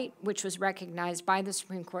constitutional right, which was recognized by the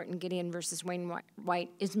Supreme Court in Gideon versus Wainwright,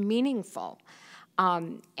 is meaningful.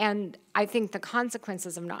 And I think the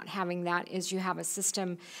consequences of not having that is you have a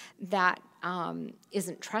system that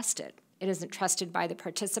isn't trusted. It isn't trusted by the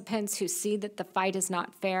participants who see that the fight is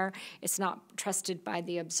not fair. It's not trusted by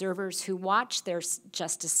the observers who watch their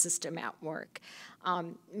justice system at work.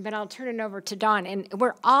 But I'll turn it over to Dawn. And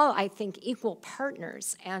we're all, I think, equal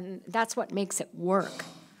partners, and that's what makes it work.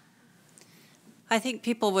 I think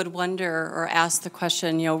people would wonder or ask the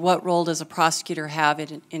question, what role does a prosecutor have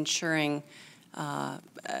in ensuring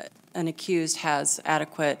an accused has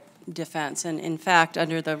adequate defense? And in fact,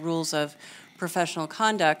 under the rules of professional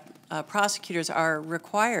conduct, prosecutors are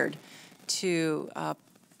required to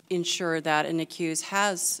ensure that an accused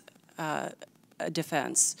has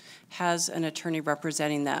defense has an attorney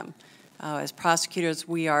representing them. As prosecutors,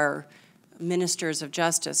 we are ministers of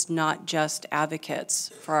justice, not just advocates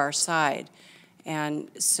for our side. And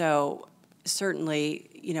so certainly,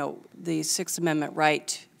 you know, the Sixth Amendment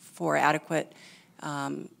right for adequate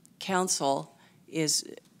counsel is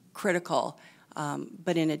critical.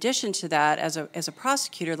 But in addition to that, as a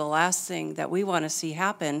prosecutor, the last thing that we want to see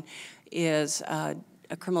happen is a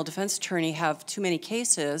criminal defense attorney have too many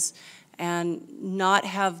cases and not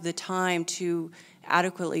have the time to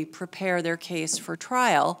adequately prepare their case for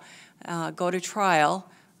trial, go to trial,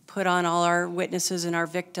 put on all our witnesses and our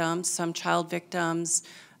victims, some child victims,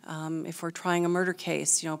 if we're trying a murder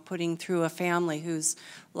case, you know, putting through a family who's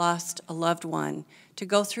lost a loved one, to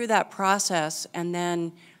go through that process and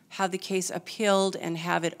then have the case appealed and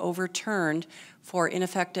have it overturned for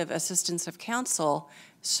ineffective assistance of counsel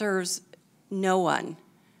serves no one.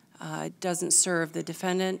 It doesn't serve the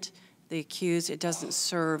defendant, the accused, it doesn't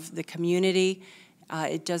serve the community,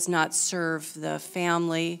 it does not serve the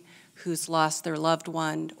family who's lost their loved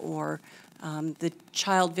one, or the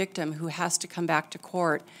child victim who has to come back to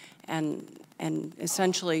court and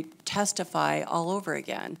essentially testify all over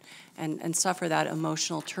again and suffer that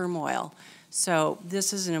emotional turmoil. So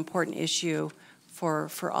this is an important issue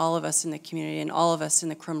for all of us in the community and all of us in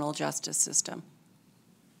the criminal justice system.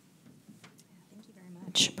 Thank you very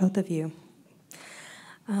much, both of you.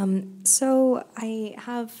 So I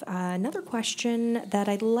have another question that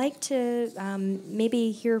I'd like to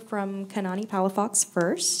maybe hear from Kanani Palafox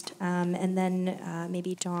first, and then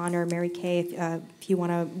maybe Dawn or Mary Kay if you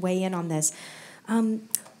want to weigh in on this.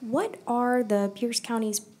 What are the Pierce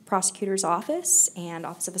County's Prosecutor's Office and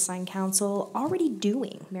Office of Assigned Counsel already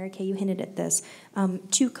doing, Mary Kay, you hinted at this,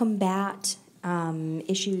 to combat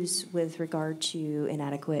issues with regard to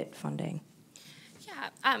inadequate funding?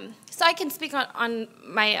 So I can speak on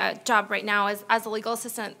my job right now as a legal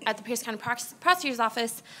assistant at the Pierce County Prosecutor's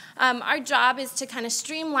Office. Our job is to kind of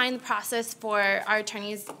streamline the process for our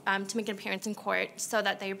attorneys to make an appearance in court so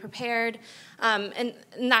that they are prepared, and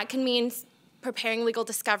that can mean preparing legal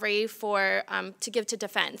discovery for to give to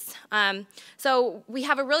defense. So we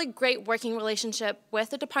have a really great working relationship with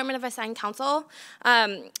the Department of Assigned Counsel.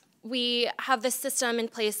 We have this system in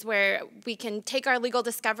place where we can take our legal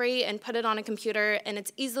discovery and put it on a computer, and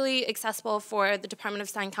it's easily accessible for the Department of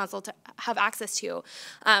Assigned Counsel to have access to.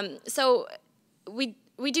 So we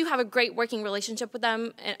do have a great working relationship with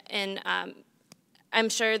them, and I'm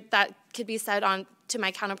sure that could be said on to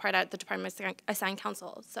my counterpart at the Department of Assigned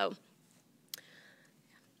Counsel. So.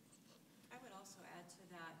 I would also add to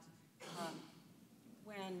that,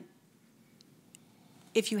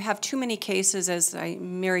 if you have too many cases, as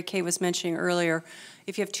Mary Kay was mentioning earlier,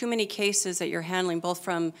 if you have too many cases that you're handling, both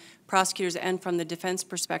from prosecutors and from the defense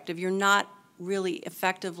perspective, you're not really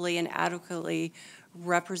effectively and adequately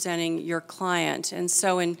representing your client. And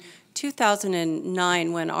so in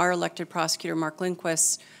 2009, when our elected prosecutor, Mark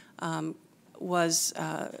Lindquist, was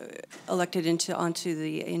elected into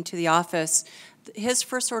the office, his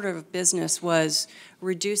first order of business was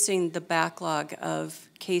reducing the backlog of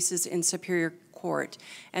cases in Superior Court.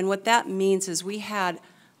 And what that means is we had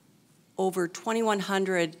over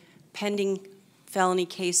 2,100 pending felony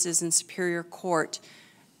cases in Superior Court,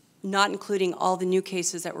 not including all the new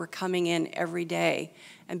cases that were coming in every day.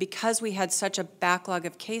 And because we had such a backlog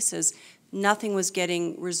of cases, nothing was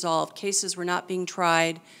getting resolved. Cases were not being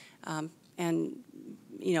tried, and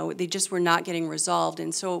you know, they just were not getting resolved.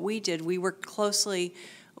 And so what we did, we worked closely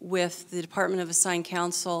with the Department of Assigned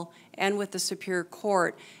Counsel and with the Superior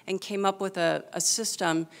Court, and came up with a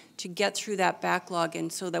system to get through that backlog,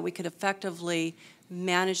 and so that we could effectively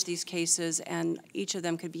manage these cases and each of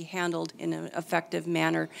them could be handled in an effective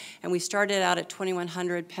manner. And we started out at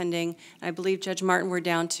 2,100 pending, and I believe, Judge Martin, we're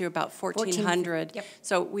down to about 1,400. Yep.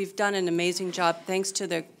 So we've done an amazing job thanks to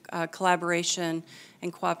the collaboration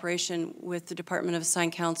and cooperation with the Department of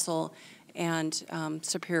Assigned Counsel and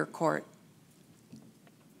Superior Court.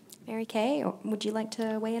 Mary Kay, would you like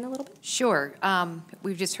to weigh in a little bit? Sure.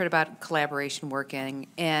 We've just heard about collaboration working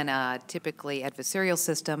in a typically adversarial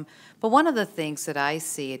system, but one of the things that I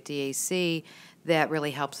see at DAC that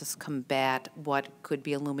really helps us combat what could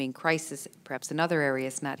be a looming crisis, perhaps in other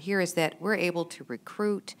areas not here, is that we're able to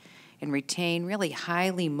recruit and retain really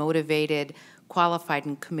highly motivated, qualified,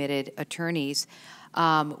 and committed attorneys.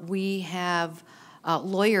 We have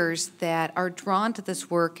lawyers that are drawn to this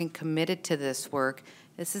work and committed to this work.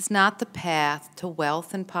 This is not the path to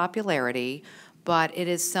wealth and popularity, but it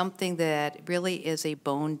is something that really is a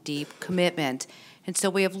bone-deep commitment. And so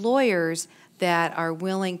we have lawyers that are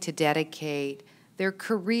willing to dedicate their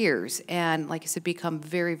careers and, like I said, become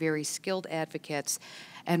very, very skilled advocates.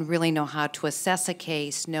 and really know how to assess a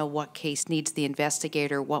case, know what case needs the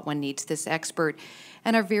investigator, what one needs this expert,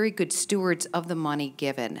 and are very good stewards of the money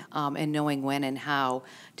given, and knowing when and how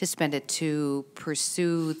to spend it to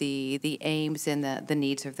pursue the aims and the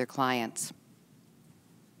needs of their clients.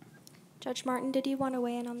 Judge Martin, did you want to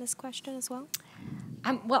weigh in on this question as well?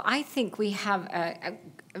 Well, I think we have a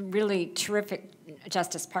really terrific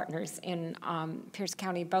justice partners in Pierce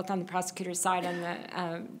County, both on the prosecutor's side and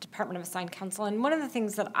the Department of Assigned Counsel. And one of the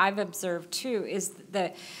things that I've observed, too, is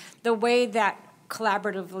the way that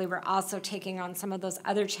collaboratively we're also taking on some of those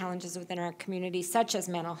other challenges within our community, such as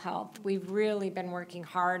mental health. We've really been working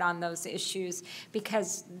hard on those issues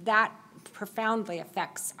because that profoundly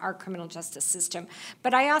affects our criminal justice system.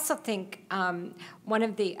 But I also think one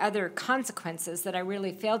of the other consequences that I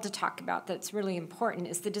really failed to talk about that's really important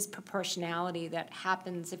is the disproportionality that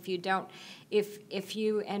happens if you don't, if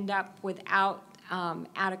you end up without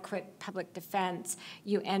adequate public defense,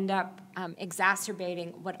 you end up exacerbating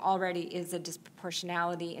what already is a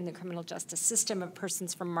disproportionality in the criminal justice system of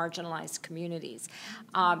persons from marginalized communities.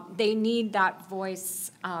 They need that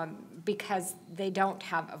voice because they don't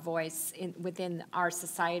have a voice within our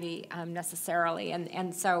society necessarily.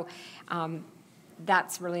 And so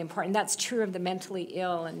that's really important. That's true of the mentally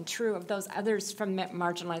ill and true of those others from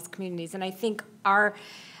marginalized communities. And I think our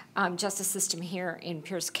justice system here in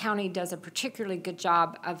Pierce County does a particularly good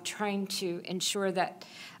job of trying to ensure that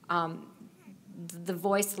the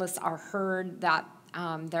voiceless are heard, that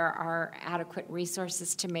there are adequate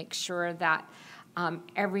resources to make sure that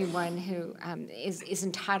everyone who is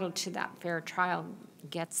entitled to that fair trial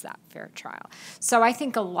gets that fair trial. So I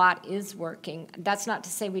think a lot is working. That's not to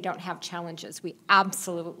say we don't have challenges. We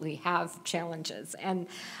absolutely have challenges, and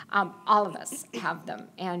all of us have them.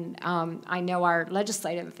 And I know our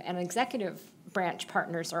legislative and executive branch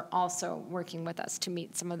partners are also working with us to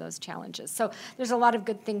meet some of those challenges. So there's a lot of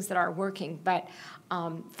good things that are working, but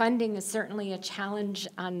funding is certainly a challenge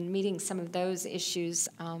on meeting some of those issues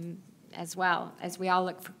as well, as we all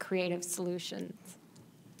look for creative solutions.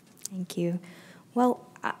 Thank you. Well,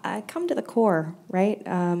 I come to the core, right?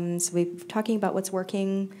 So we're talking about what's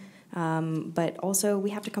working, but also we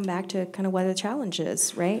have to come back to kind of what the challenge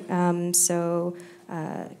is, right? So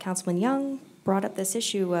Councilman Young brought up this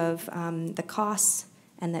issue of the costs,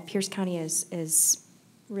 and that Pierce County is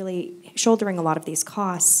really shouldering a lot of these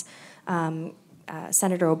costs.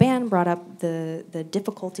 Senator Oban brought up the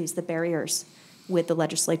difficulties, the barriers with the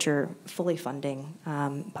legislature fully funding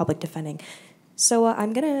public defending. So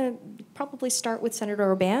I'm going to probably start with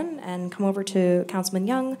Senator Oban and come over to Councilman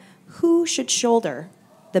Young. Who should shoulder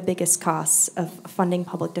the biggest costs of funding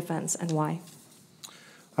public defense, and why?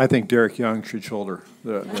 I think Derek Young should shoulder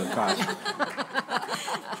the cost.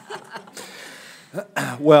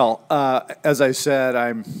 Well, as I said,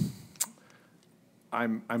 I'm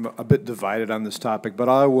a bit divided on this topic, but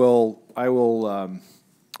I will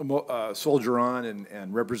soldier on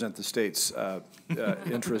and represent the state's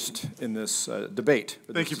interest in this debate.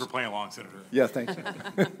 Thank you for playing along, Senator. Yeah, thank you.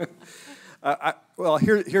 Well,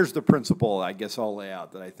 here's the principle I guess I'll lay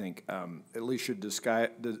out that I think at least should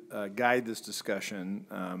guide this discussion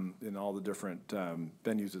in all the different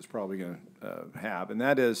venues it's probably going to have, and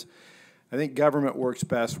that is, I think government works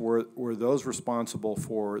best where those responsible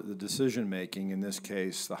for the decision-making, in this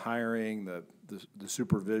case, the hiring, the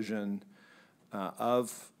supervision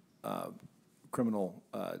of criminal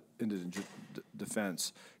indigent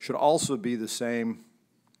defense, should also be the same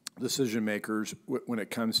decision makers when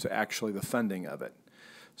it comes to actually the funding of it.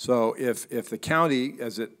 So if the county,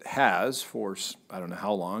 as it has for I don't know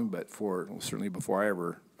how long, but certainly before I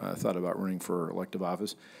ever thought about running for elective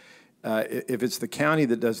office, if it's the county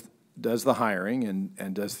that does the hiring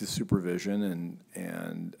and does the supervision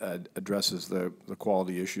and addresses the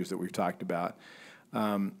quality issues that we've talked about,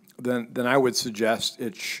 then I would suggest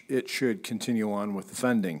it should continue on with the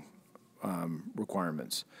funding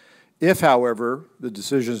requirements. If, however, the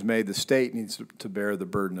decision is made the state needs to bear the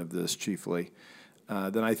burden of this chiefly,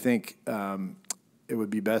 then I think it would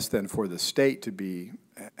be best then for the state to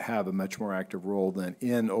have a much more active role than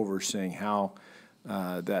in overseeing how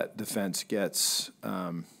that defense gets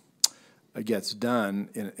done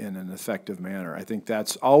in an effective manner. I think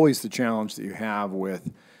that's always the challenge that you have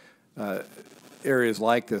with areas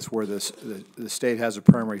like this, where the state has a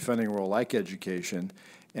primary funding role like education,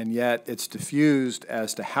 and yet it's diffused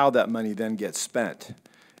as to how that money then gets spent.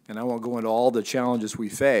 And I won't go into all the challenges we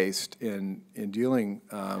faced in dealing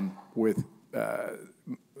with the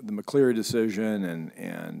McCleary decision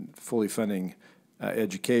and fully funding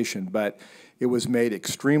education, but it was made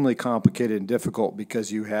extremely complicated and difficult because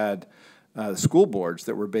you had the school boards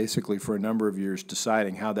that were basically for a number of years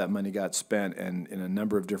deciding how that money got spent, and in a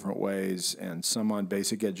number of different ways, and some on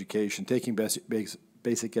basic education, taking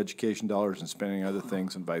basic education dollars and spending other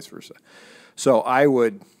things, and vice versa. So I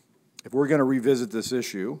would, if we're going to revisit this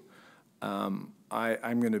issue, I'm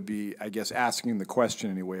going to be, I guess, asking the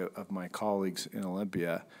question anyway of my colleagues in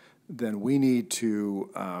Olympia, then we need to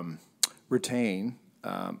retain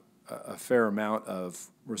a fair amount of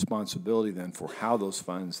responsibility then for how those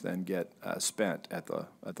funds then get spent at the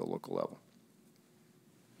local level.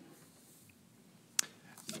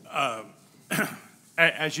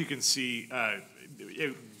 As you can see,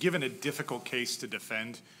 given a difficult case to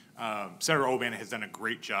defend, Senator Oban has done a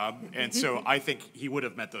great job, and so I think he would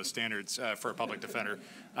have met those standards for a public defender.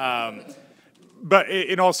 But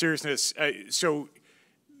in all seriousness, so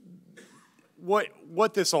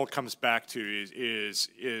what this all comes back to is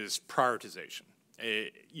prioritization.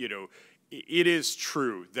 You know, it is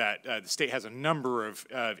true that the state has a number of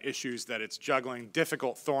issues that it's juggling,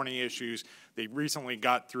 difficult, thorny issues. They recently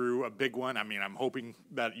got through a big one. I mean, I'm hoping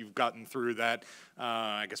that you've gotten through that.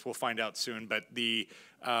 I guess we'll find out soon. But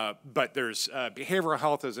but there's behavioral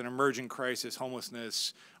health as an emerging crisis,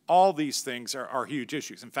 homelessness. All these things are huge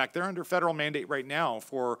issues. In fact, they're under federal mandate right now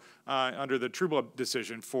for under the Trueblood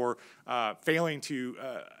decision for failing to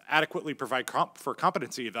adequately provide for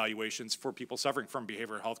competency evaluations for people suffering from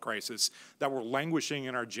behavioral health crisis that were languishing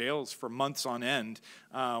in our jails for months on end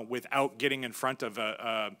without getting in front of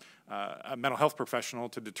a mental health professional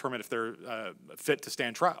to determine if they're fit to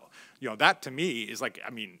stand trial. You know, that to me is like, I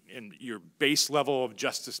mean, in your base level of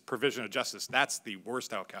justice, provision of justice, that's the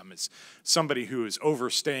worst outcome, is somebody who is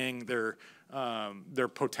overstaying their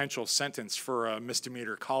potential sentence for a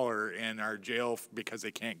misdemeanor collar in our jail because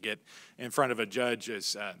they can't get in front of a judge.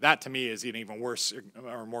 Is that to me is an even worse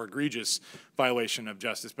or more egregious violation of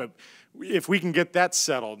justice. But if we can get that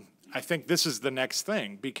settled, I think this is the next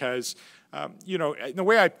thing, because you know, the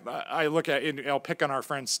way I look at it, and I'll pick on our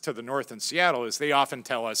friends to the north in Seattle, is they often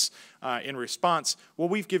tell us in response, well,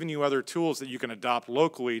 we've given you other tools that you can adopt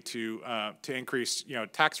locally to increase, you know,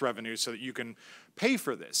 tax revenue so that you can pay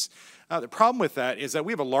for this. The problem with that is that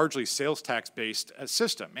we have a largely sales tax-based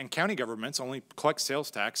system, and county governments only collect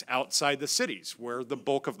sales tax outside the cities where the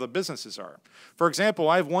bulk of the businesses are. For example,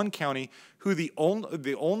 I have one county who the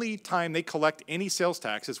only time they collect any sales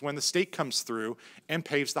tax is when the state comes through and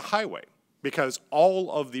paves the highway, because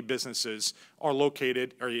all of the businesses are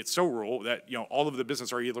located, or it's so rural that, you know, all of the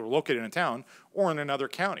businesses are either located in town or in another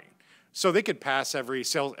county. So they could pass every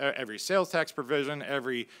sales tax provision,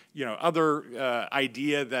 every, you know, other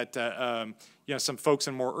idea that you know, some folks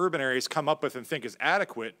in more urban areas come up with and think is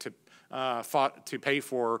adequate to pay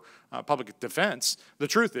for public defense. The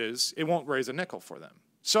truth is, it won't raise a nickel for them.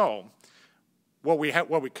 So what we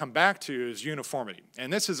come back to is uniformity,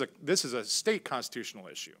 and this is a state constitutional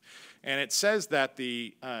issue, and it says that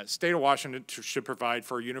the state of Washington should provide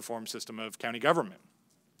for a uniform system of county government.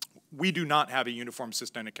 We do not have a uniform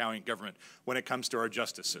system in county government when it comes to our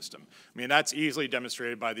justice system. I mean, that's easily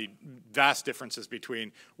demonstrated by the vast differences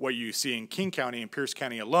between what you see in King County and Pierce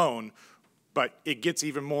County alone, but it gets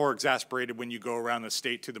even more exacerbated when you go around the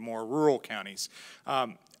state to the more rural counties.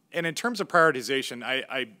 And in terms of prioritization,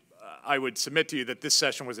 I would submit to you that this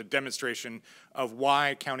session was a demonstration of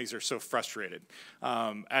why counties are so frustrated.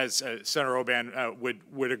 As Senator Oban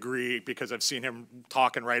would agree, because I've seen him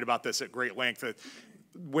talk and write about this at great length,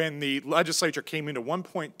 when the legislature came into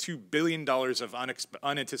 $1.2 billion of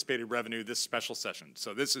unanticipated revenue this special session.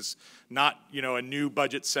 So this is not, you know, a new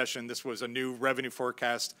budget session. This was a new revenue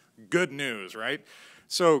forecast. Good news, right?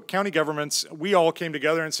 So county governments, we all came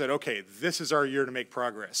together and said, okay, this is our year to make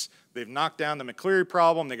progress. They've knocked down the McCleary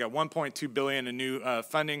problem. They got $1.2 billion in new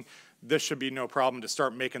funding. This should be no problem to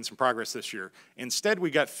start making some progress this year. Instead,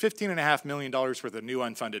 we got $15.5 million worth of new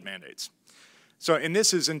unfunded mandates. So, and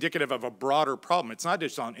this is indicative of a broader problem. It's not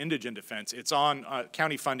just on indigent defense, it's on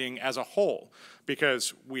county funding as a whole,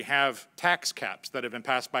 because we have tax caps that have been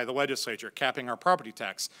passed by the legislature, capping our property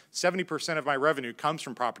tax. 70% of my revenue comes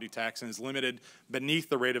from property tax and is limited beneath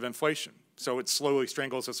the rate of inflation. So it slowly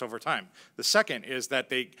strangles us over time. The second is that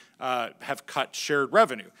they have cut shared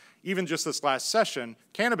revenue. Even just this last session,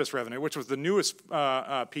 cannabis revenue, which was the newest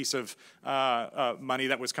piece of money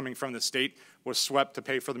that was coming from the state, was swept to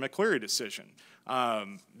pay for the McCleary decision.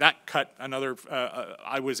 That cut another,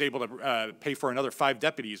 I was able to pay for another 5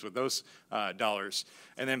 deputies with those dollars.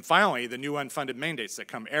 And then finally, the new unfunded mandates that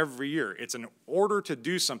come every year. It's an order to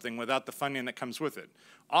do something without the funding that comes with it.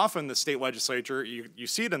 Often the state legislature, you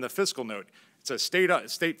see it in the fiscal note. It's a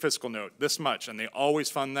state fiscal note, this much, and they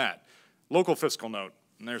always fund that. Local fiscal note,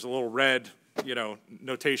 and there's a little red, you know,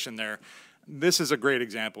 notation there. This is a great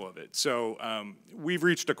example of it. So we've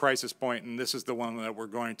reached a crisis point, and this is the one that we're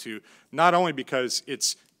going to, not only because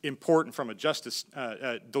it's important from a justice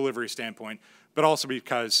delivery standpoint, but also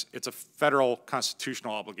because it's a federal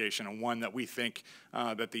constitutional obligation and one that we think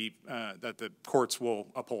that the courts will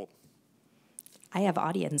uphold. I have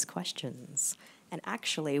audience questions. And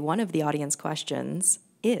actually, one of the audience questions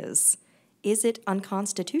is it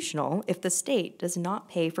unconstitutional if the state does not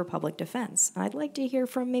pay for public defense? And I'd like to hear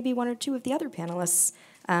from maybe one or two of the other panelists.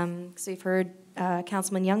 So we've heard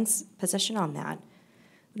Councilman Young's position on that.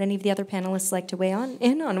 Would any of the other panelists like to weigh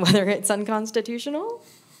in on whether it's unconstitutional?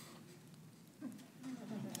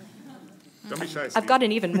 Don't be shy, Steve. I've got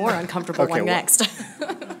an even more uncomfortable one next.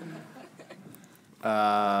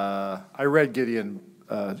 I read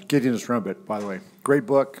Gideon's Trumpet, by the way. Great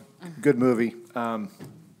book, good movie.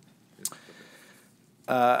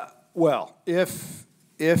 Well, if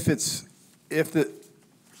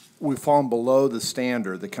we've fallen below the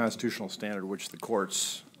standard, the constitutional standard, which the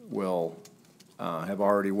courts will have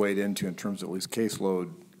already weighed into in terms of at least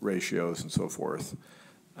caseload ratios and so forth,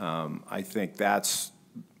 I think that's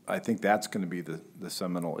going to be the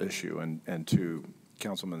seminal issue. And to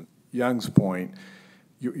Councilman Young's point,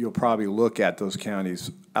 you'll probably look at those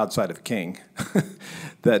counties outside of King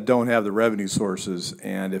that don't have the revenue sources,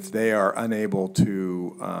 and if they are unable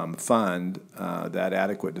to fund that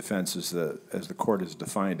adequate defense as the court has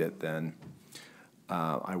defined it, then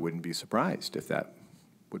I wouldn't be surprised if that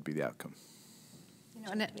would be the outcome.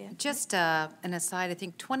 You know, and just an aside, I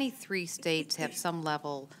think 23 states have some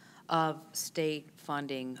level of state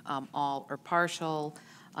funding, all or partial.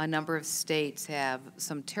 A number of states have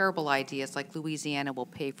some terrible ideas, like Louisiana will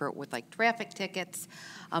pay for it with like traffic tickets,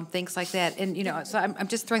 things like that. And, you know, so I'm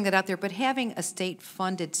just throwing that out there. But having a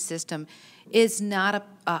state-funded system is not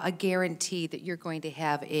a guarantee that you're going to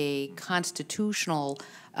have a constitutional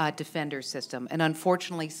defender system. And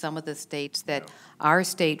unfortunately, some of the states that are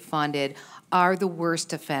state-funded are the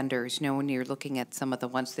worst offenders, you know, when you're looking at some of the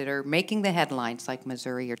ones that are making the headlines, like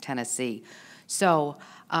Missouri or Tennessee. So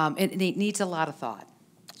it needs a lot of thought.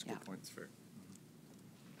 Good point. It's fair.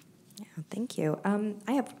 Yeah, thank you.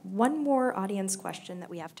 I have one more audience question that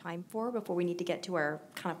we have time for before we need to get to our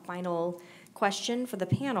kind of final question for the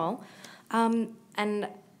panel. And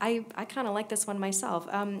I kind of like this one myself.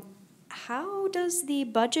 How does the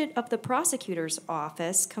budget of the prosecutor's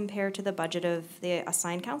office compare to the budget of the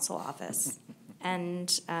assigned counsel office? And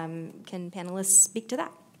can panelists speak to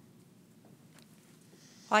that?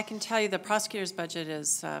 Well, I can tell you the prosecutor's budget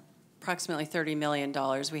is approximately $30 million.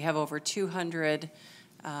 We have over 200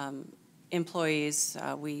 employees.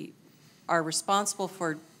 We are responsible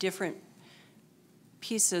for different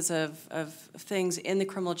pieces of things in the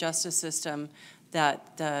criminal justice system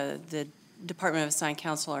that the Department of Assigned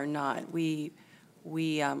Counsel are not. We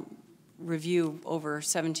review over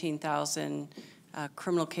 17,000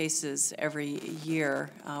 criminal cases every year.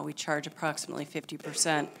 We charge approximately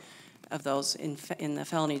 50% of those in the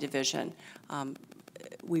felony division.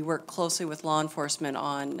 We work closely with law enforcement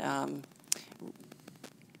on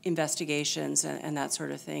investigations and that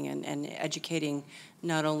sort of thing, and educating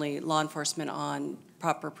not only law enforcement on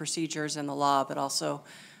proper procedures and the law, but also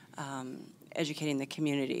educating the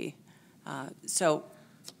community. So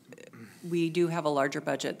we do have a larger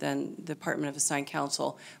budget than the Department of Assigned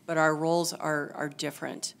Counsel, but our roles are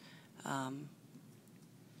different.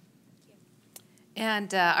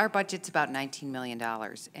 And our budget's about $19 million,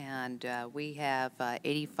 and we have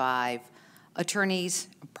 85 attorneys,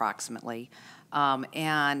 approximately,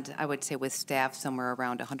 and I would say with staff somewhere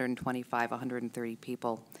around 125, 130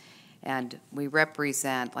 people. And we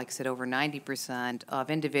represent, like I said, over 90%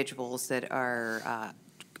 of individuals that are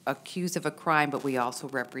accused of a crime, but we also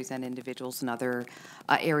represent individuals in other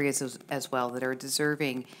areas as well that are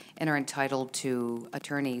deserving and are entitled to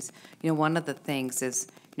attorneys. You know, one of the things is,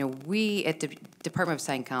 you know, we at the Department of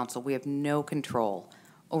Assigned Counsel, we have no control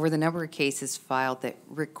over the number of cases filed that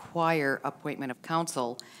require appointment of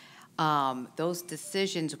counsel. Those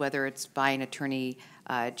decisions, whether it's by an attorney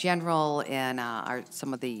general in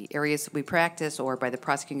some of the areas that we practice or by the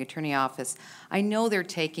prosecuting attorney office, I know they're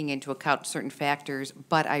taking into account certain factors,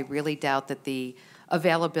 but I really doubt that the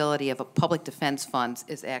availability of a public defense funds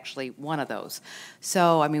is actually one of those.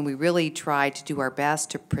 So, I mean, we really try to do our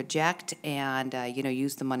best to project and, you know,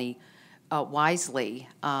 use the money wisely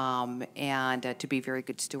and to be very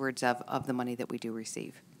good stewards of the money that we do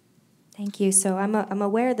receive. Thank you. So I'm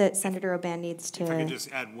aware that Senator Oban needs to. If I could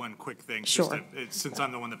just add one quick thing, sure. Since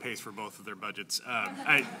I'm the one that pays for both of their budgets,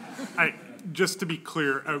 just to be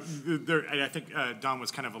clear, I think Don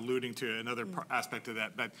was kind of alluding to another aspect of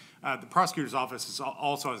that, but the prosecutor's office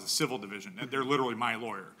also has a civil division, and they're literally my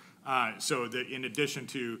lawyer. So in addition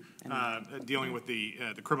to dealing with the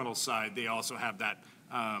criminal side, they also have that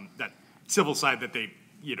that civil side that they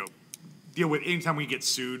deal with anytime we get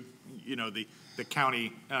sued. The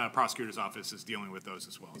county prosecutor's office is dealing with those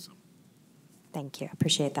as well. So. Thank you.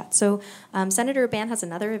 Appreciate that. So Senator Ban has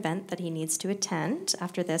another event that he needs to attend.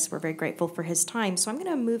 After this, we're very grateful for his time. So I'm going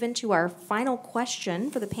to move into our final question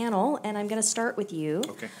for the panel, and I'm going to start with you,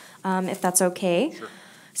 if that's okay. Sure.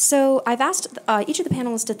 So I've asked each of the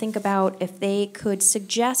panelists to think about if they could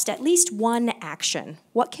suggest at least one action.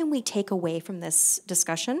 What can we take away from this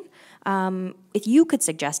discussion? If you could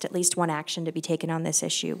suggest at least one action to be taken on this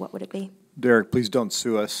issue, what would it be? Derek, please don't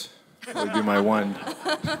sue us. That would be my one.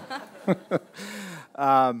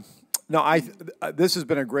 This has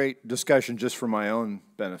been a great discussion just for my own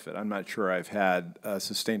benefit. I'm not sure I've had a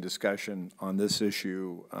sustained discussion on this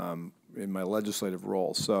issue in my legislative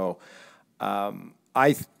role. So and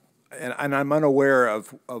I'm unaware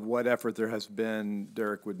of what effort there has been,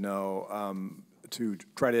 Derek would know, to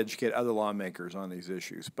try to educate other lawmakers on these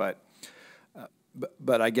issues. But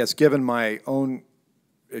I guess given my own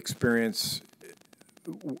experience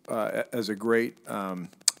as a great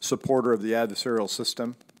supporter of the adversarial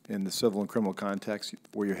system in the civil and criminal context,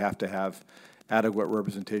 where you have to have adequate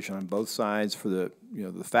representation on both sides for the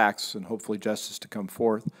facts and hopefully justice to come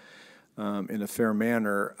forth in a fair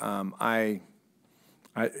manner. I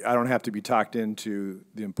don't have to be talked into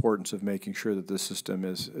the importance of making sure that this system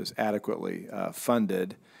is adequately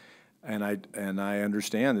funded, and I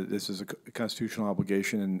understand that this is a constitutional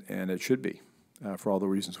obligation, and it should be for all the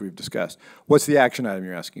reasons we've discussed. What's the action item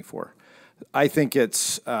you're asking for? I think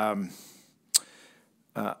it's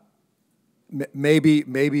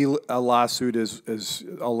maybe a lawsuit is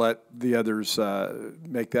I'll let the others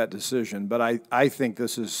make that decision, but I think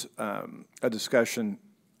this is a discussion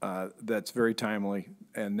that's very timely,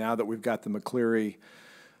 and now that we've got the McCleary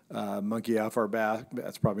monkey off our back,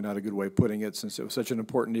 that's probably not a good way of putting it, since it was such an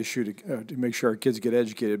important issue to make sure our kids get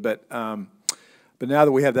educated. But now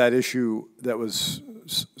that we have that issue that was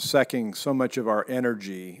sucking so much of our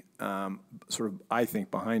energy, sort of, I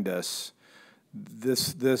think, behind us,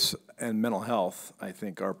 this and mental health, I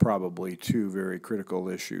think, are probably two very critical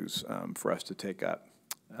issues for us to take up.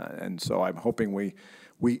 And so I'm hoping we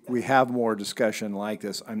have more discussion like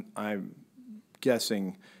this. I'm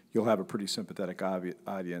guessing you'll have a pretty sympathetic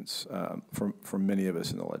audience from many of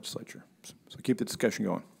us in the legislature. So keep the discussion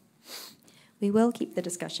going. We will keep the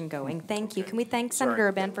discussion going. Thank you. Can we thank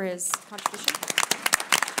Senator Ben for his contribution?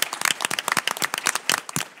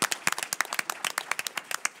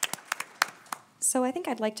 So I think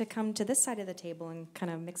I'd like to come to this side of the table and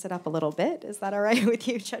kind of mix it up a little bit. Is that all right with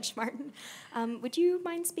you, Judge Martin? Would you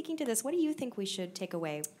mind speaking to this? What do you think we should take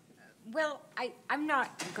away? Well, I'm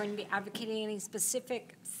not going to be advocating any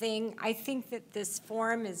specific thing. I think that this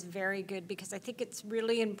forum is very good because I think it's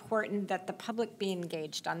really important that the public be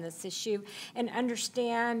engaged on this issue and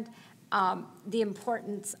understand the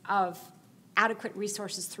importance of adequate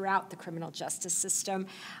resources throughout the criminal justice system,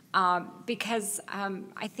 because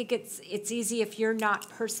I think it's easy if you're not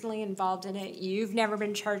personally involved in it, you've never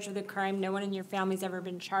been charged with a crime, no one in your family's ever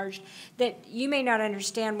been charged, that you may not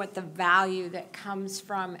understand what the value that comes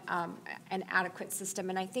from an adequate system.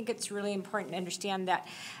 And I think it's really important to understand that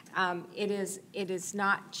it is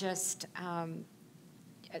not just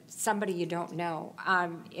somebody you don't know.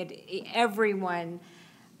 Everyone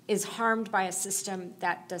is harmed by a system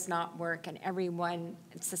that does not work, and everyone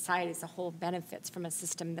in society as a whole benefits from a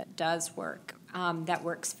system that does work, that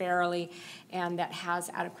works fairly, and that has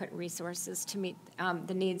adequate resources to meet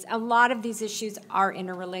the needs. A lot of these issues are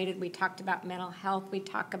interrelated. We talked about mental health. We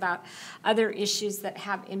talk about other issues that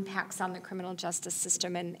have impacts on the criminal justice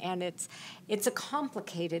system, and it's a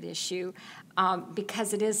complicated issue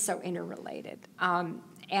because it is so interrelated.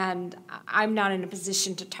 And I'm not in a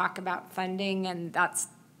position to talk about funding, and that's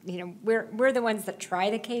we're the ones that try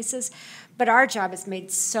the cases, but our job is made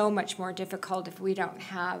so much more difficult if we don't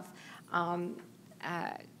have a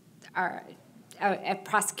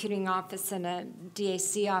prosecuting office and a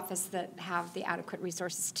DAC office that have the adequate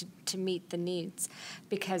resources to meet the needs,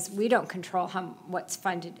 because we don't control what's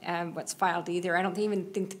funded and what's filed either. I don't even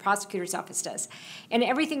think the prosecutor's office does. And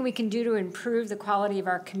everything we can do to improve the quality of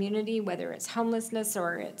our community, whether it's homelessness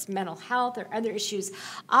or it's mental health or other issues,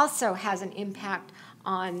 also has an impact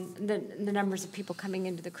on the numbers of people coming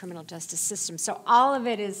into the criminal justice system. So all of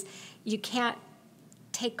it is, you can't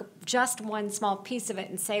take just one small piece of it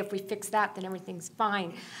and say if we fix that then everything's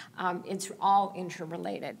fine. It's all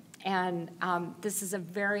interrelated. And this is a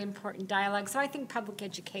very important dialogue. So I think public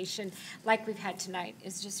education, like we've had tonight,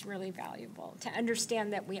 is just really valuable to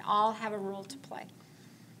understand that we all have a role to play.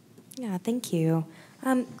 Yeah, thank you.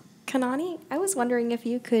 Kanani, I was wondering if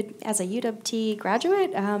you could, as a UW-T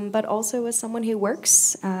graduate, but also as someone who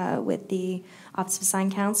works with the Office of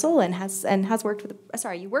Assigned Counsel and has worked with,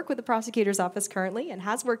 you work with the Prosecutor's Office currently and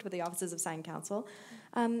has worked with the Offices of Assigned Counsel.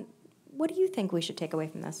 What do you think we should take away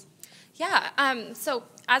from this? Yeah, so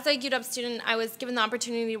as a UW student, I was given the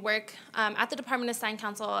opportunity to work at the Department of Assigned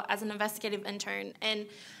Counsel as an investigative intern. And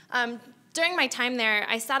during my time there,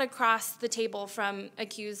 I sat across the table from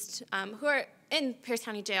accused who are in Pierce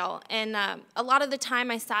County Jail. And a lot of the time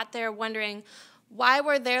I sat there wondering, why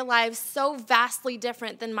were their lives so vastly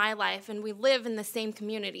different than my life? And we live in the same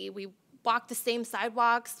community. We walk the same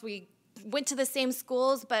sidewalks. We went to the same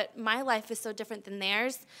schools, but my life is so different than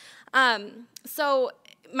theirs. So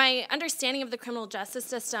my understanding of the criminal justice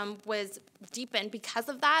system was deepened because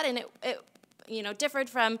of that, and it differed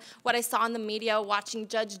from what I saw in the media watching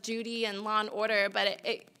Judge Judy and Law and Order, but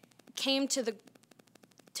it came to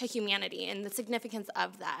humanity and the significance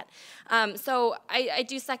of that. So I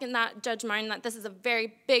do second that, Judge Martin, that this is a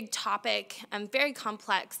very big topic and very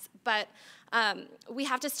complex, but we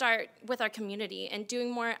have to start with our community and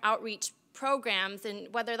doing more outreach programs, and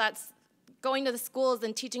whether that's going to the schools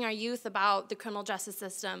and teaching our youth about the criminal justice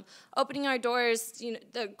system, opening our doors,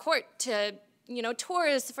 the court to,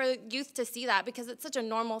 tours for youth to see that, because it's such a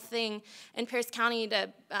normal thing in Pierce County to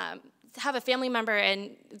have a family member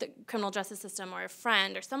in the criminal justice system or a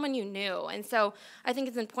friend or someone you knew. And so I think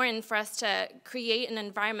it's important for us to create an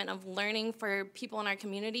environment of learning for people in our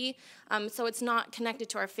community, so it's not connected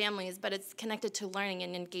to our families, but it's connected to learning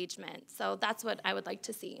and engagement. So that's what I would like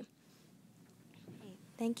to see.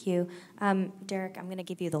 Thank you. Derek, I'm going to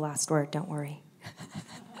give you the last word, don't worry.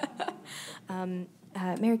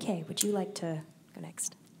 Mary Kay, would you like to go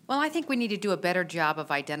next? Well, I think we need to do a better job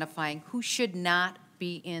of identifying who should not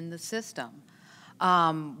be in the system.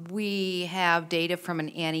 We have data from an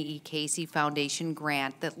Annie E. Casey Foundation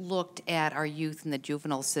grant that looked at our youth in the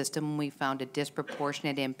juvenile system, and we found a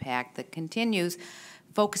disproportionate impact that continues,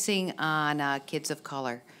 focusing on kids of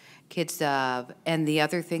color. And the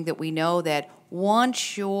other thing that we know, that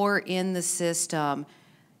once you're in the system,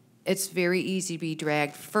 it's very easy to be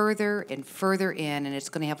dragged further and further in, and it's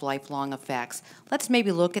going to have lifelong effects. Let's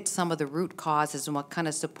maybe look at some of the root causes and what kind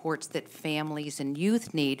of supports that families and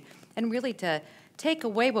youth need, and really to take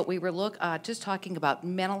away what we were just talking about,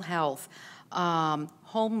 mental health,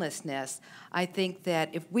 homelessness. I think that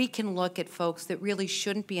if we can look at folks that really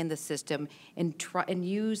shouldn't be in the system and try and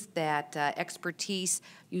use that expertise,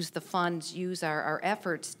 use the funds, use our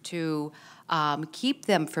efforts to keep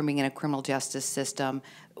them from being in a criminal justice system,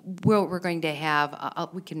 we're going to have,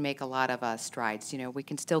 we can make a lot of strides. We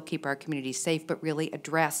can still keep our community safe, but really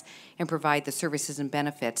address and provide the services and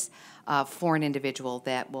benefits for an individual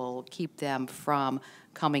that will keep them from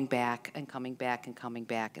coming back and coming back and coming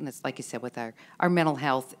back. And it's like you said, with our mental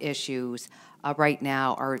health issues right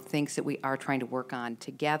now are things that we are trying to work on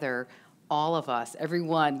together, all of us,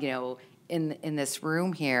 everyone, in this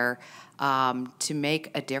room here, to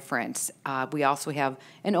make a difference. We also have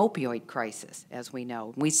an opioid crisis, as we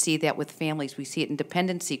know. We see that with families. We see it in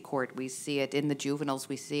dependency court. We see it in the juveniles.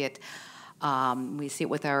 We see it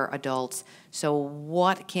with our adults. So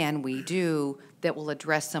what can we do that will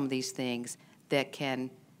address some of these things that can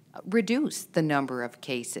reduce the number of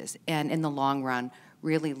cases and, in the long run,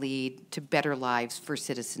 really lead to better lives for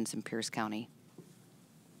citizens in Pierce County?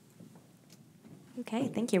 Okay,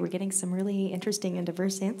 thank you. We're getting some really interesting and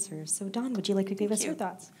diverse answers. So, Dawn, would you like to give us your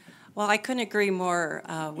thoughts? Well, I couldn't agree more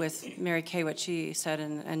with Mary Kay, what she said,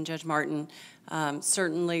 and Judge Martin.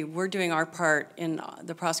 Certainly, we're doing our part in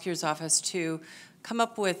the prosecutor's office to come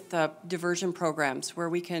up with diversion programs where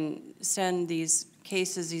we can send these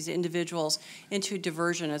cases, these individuals, into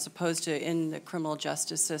diversion as opposed to in the criminal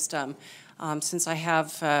justice system. Since I have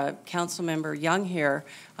Councilmember Young here,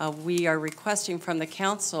 we are requesting from the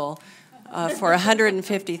council for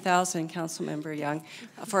 $150,000, Councilmember Young,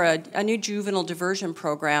 for a new juvenile diversion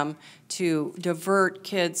program to divert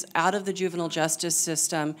kids out of the juvenile justice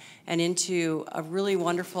system and into a really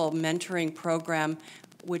wonderful mentoring program,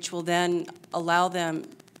 which will then allow them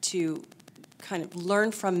to kind of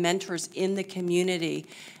learn from mentors in the community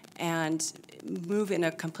and move in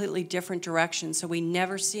a completely different direction, so we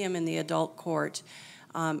never see them in the adult court.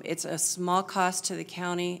 It's a small cost to the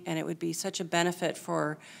county, and it would be such a benefit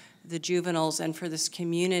for the juveniles and for this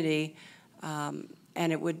community, and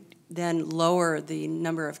it would then lower the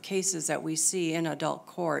number of cases that we see in adult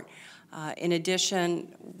court. In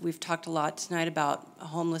addition, we've talked a lot tonight about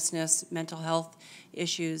homelessness, mental health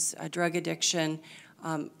issues, drug addiction.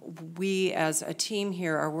 We as a team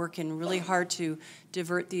here are working really hard to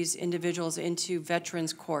divert these individuals into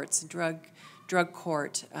veterans courts, drug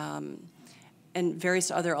court, and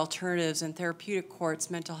various other alternatives and therapeutic courts,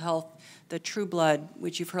 mental health, the True Blood,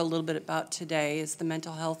 which you've heard a little bit about today, is the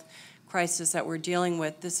mental health crisis that we're dealing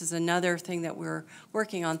with. This is another thing that we're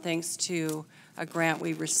working on thanks to a grant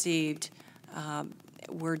we received.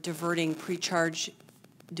 We're diverting pre-charge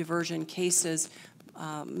diversion cases,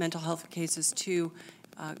 mental health cases, to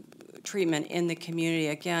treatment in the community.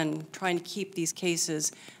 Again, trying to keep these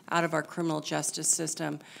cases out of our criminal justice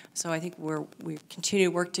system. So I think we continue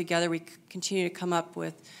to work together. We continue to come up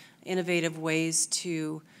with innovative ways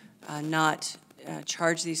to not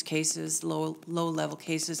charge these cases, low-level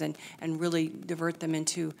cases, and really divert them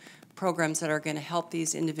into programs that are going to help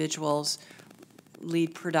these individuals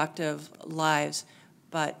lead productive lives.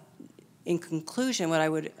 But in conclusion, what I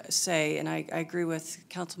would say, and I agree with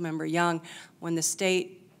Councilmember Young, when the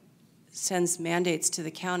state sends mandates to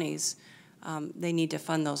the counties, they need to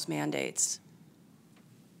fund those mandates.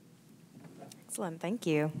 Excellent, thank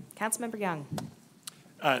you. Councilmember Young.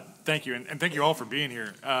 Thank you, and thank you all for being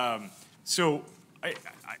here. So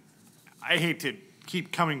I hate to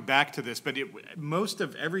keep coming back to this, but most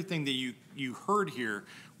of everything that you heard here,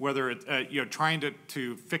 whether it's trying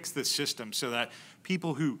to fix the system so that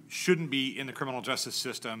people who shouldn't be in the criminal justice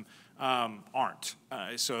system aren't.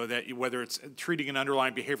 So that whether it's treating an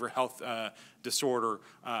underlying behavioral health disorder,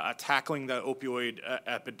 tackling the opioid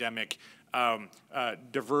epidemic,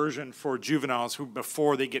 diversion for juveniles who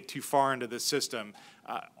before they get too far into the system,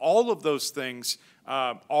 all of those things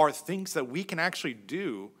are things that we can actually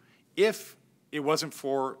do if it wasn't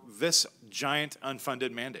for this giant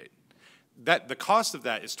unfunded mandate. That the cost of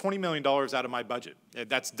that is $20 million out of my budget.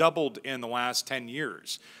 That's doubled in the last 10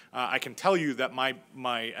 years. I can tell you that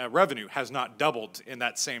my revenue has not doubled in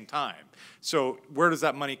that same time. So where does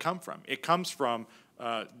that money come from? It comes from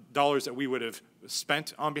dollars that we would have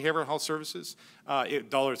spent on behavioral health services,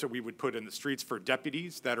 dollars that we would put in the streets for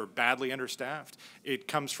deputies that are badly understaffed. It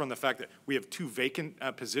comes from the fact that we have 2 vacant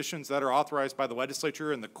positions that are authorized by the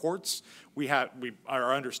legislature and the courts. We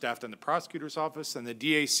are understaffed in the prosecutor's office and the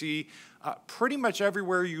DAC. Pretty much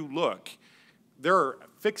everywhere you look, there are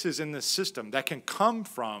fixes in this system that can come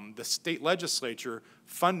from the state legislature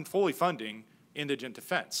fully funding indigent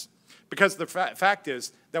defense. Because the fact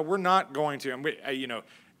is that we're not going to, and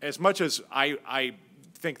as much as I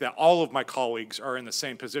think that all of my colleagues are in the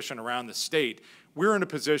same position around the state, we're in a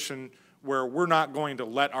position where we're not going to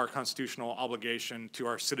let our constitutional obligation to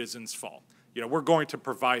our citizens fall. We're going to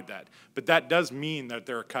provide that. But that does mean that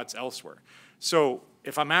there are cuts elsewhere. So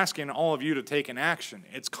if I'm asking all of you to take an action,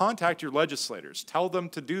 it's contact your legislators. Tell them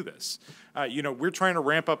to do this. We're trying to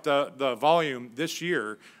ramp up the volume this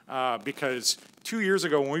year because 2 years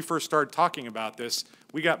ago when we first started talking about this,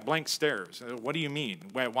 we got blank stares. What do you mean?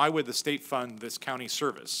 Why would the state fund this county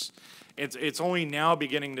service? It's only now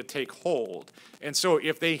beginning to take hold. And so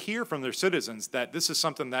if they hear from their citizens that this is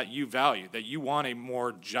something that you value, that you want a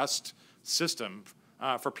more just system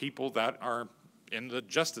for people that are in the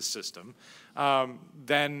justice system,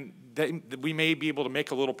 then we may be able to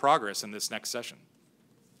make a little progress in this next session.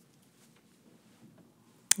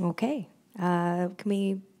 Okay. Can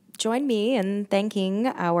we join me in thanking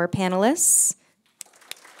our panelists?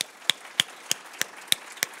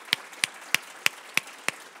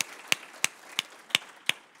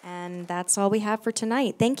 And that's all we have for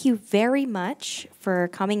tonight. Thank you very much for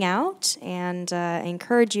coming out, and I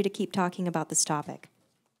encourage you to keep talking about this topic.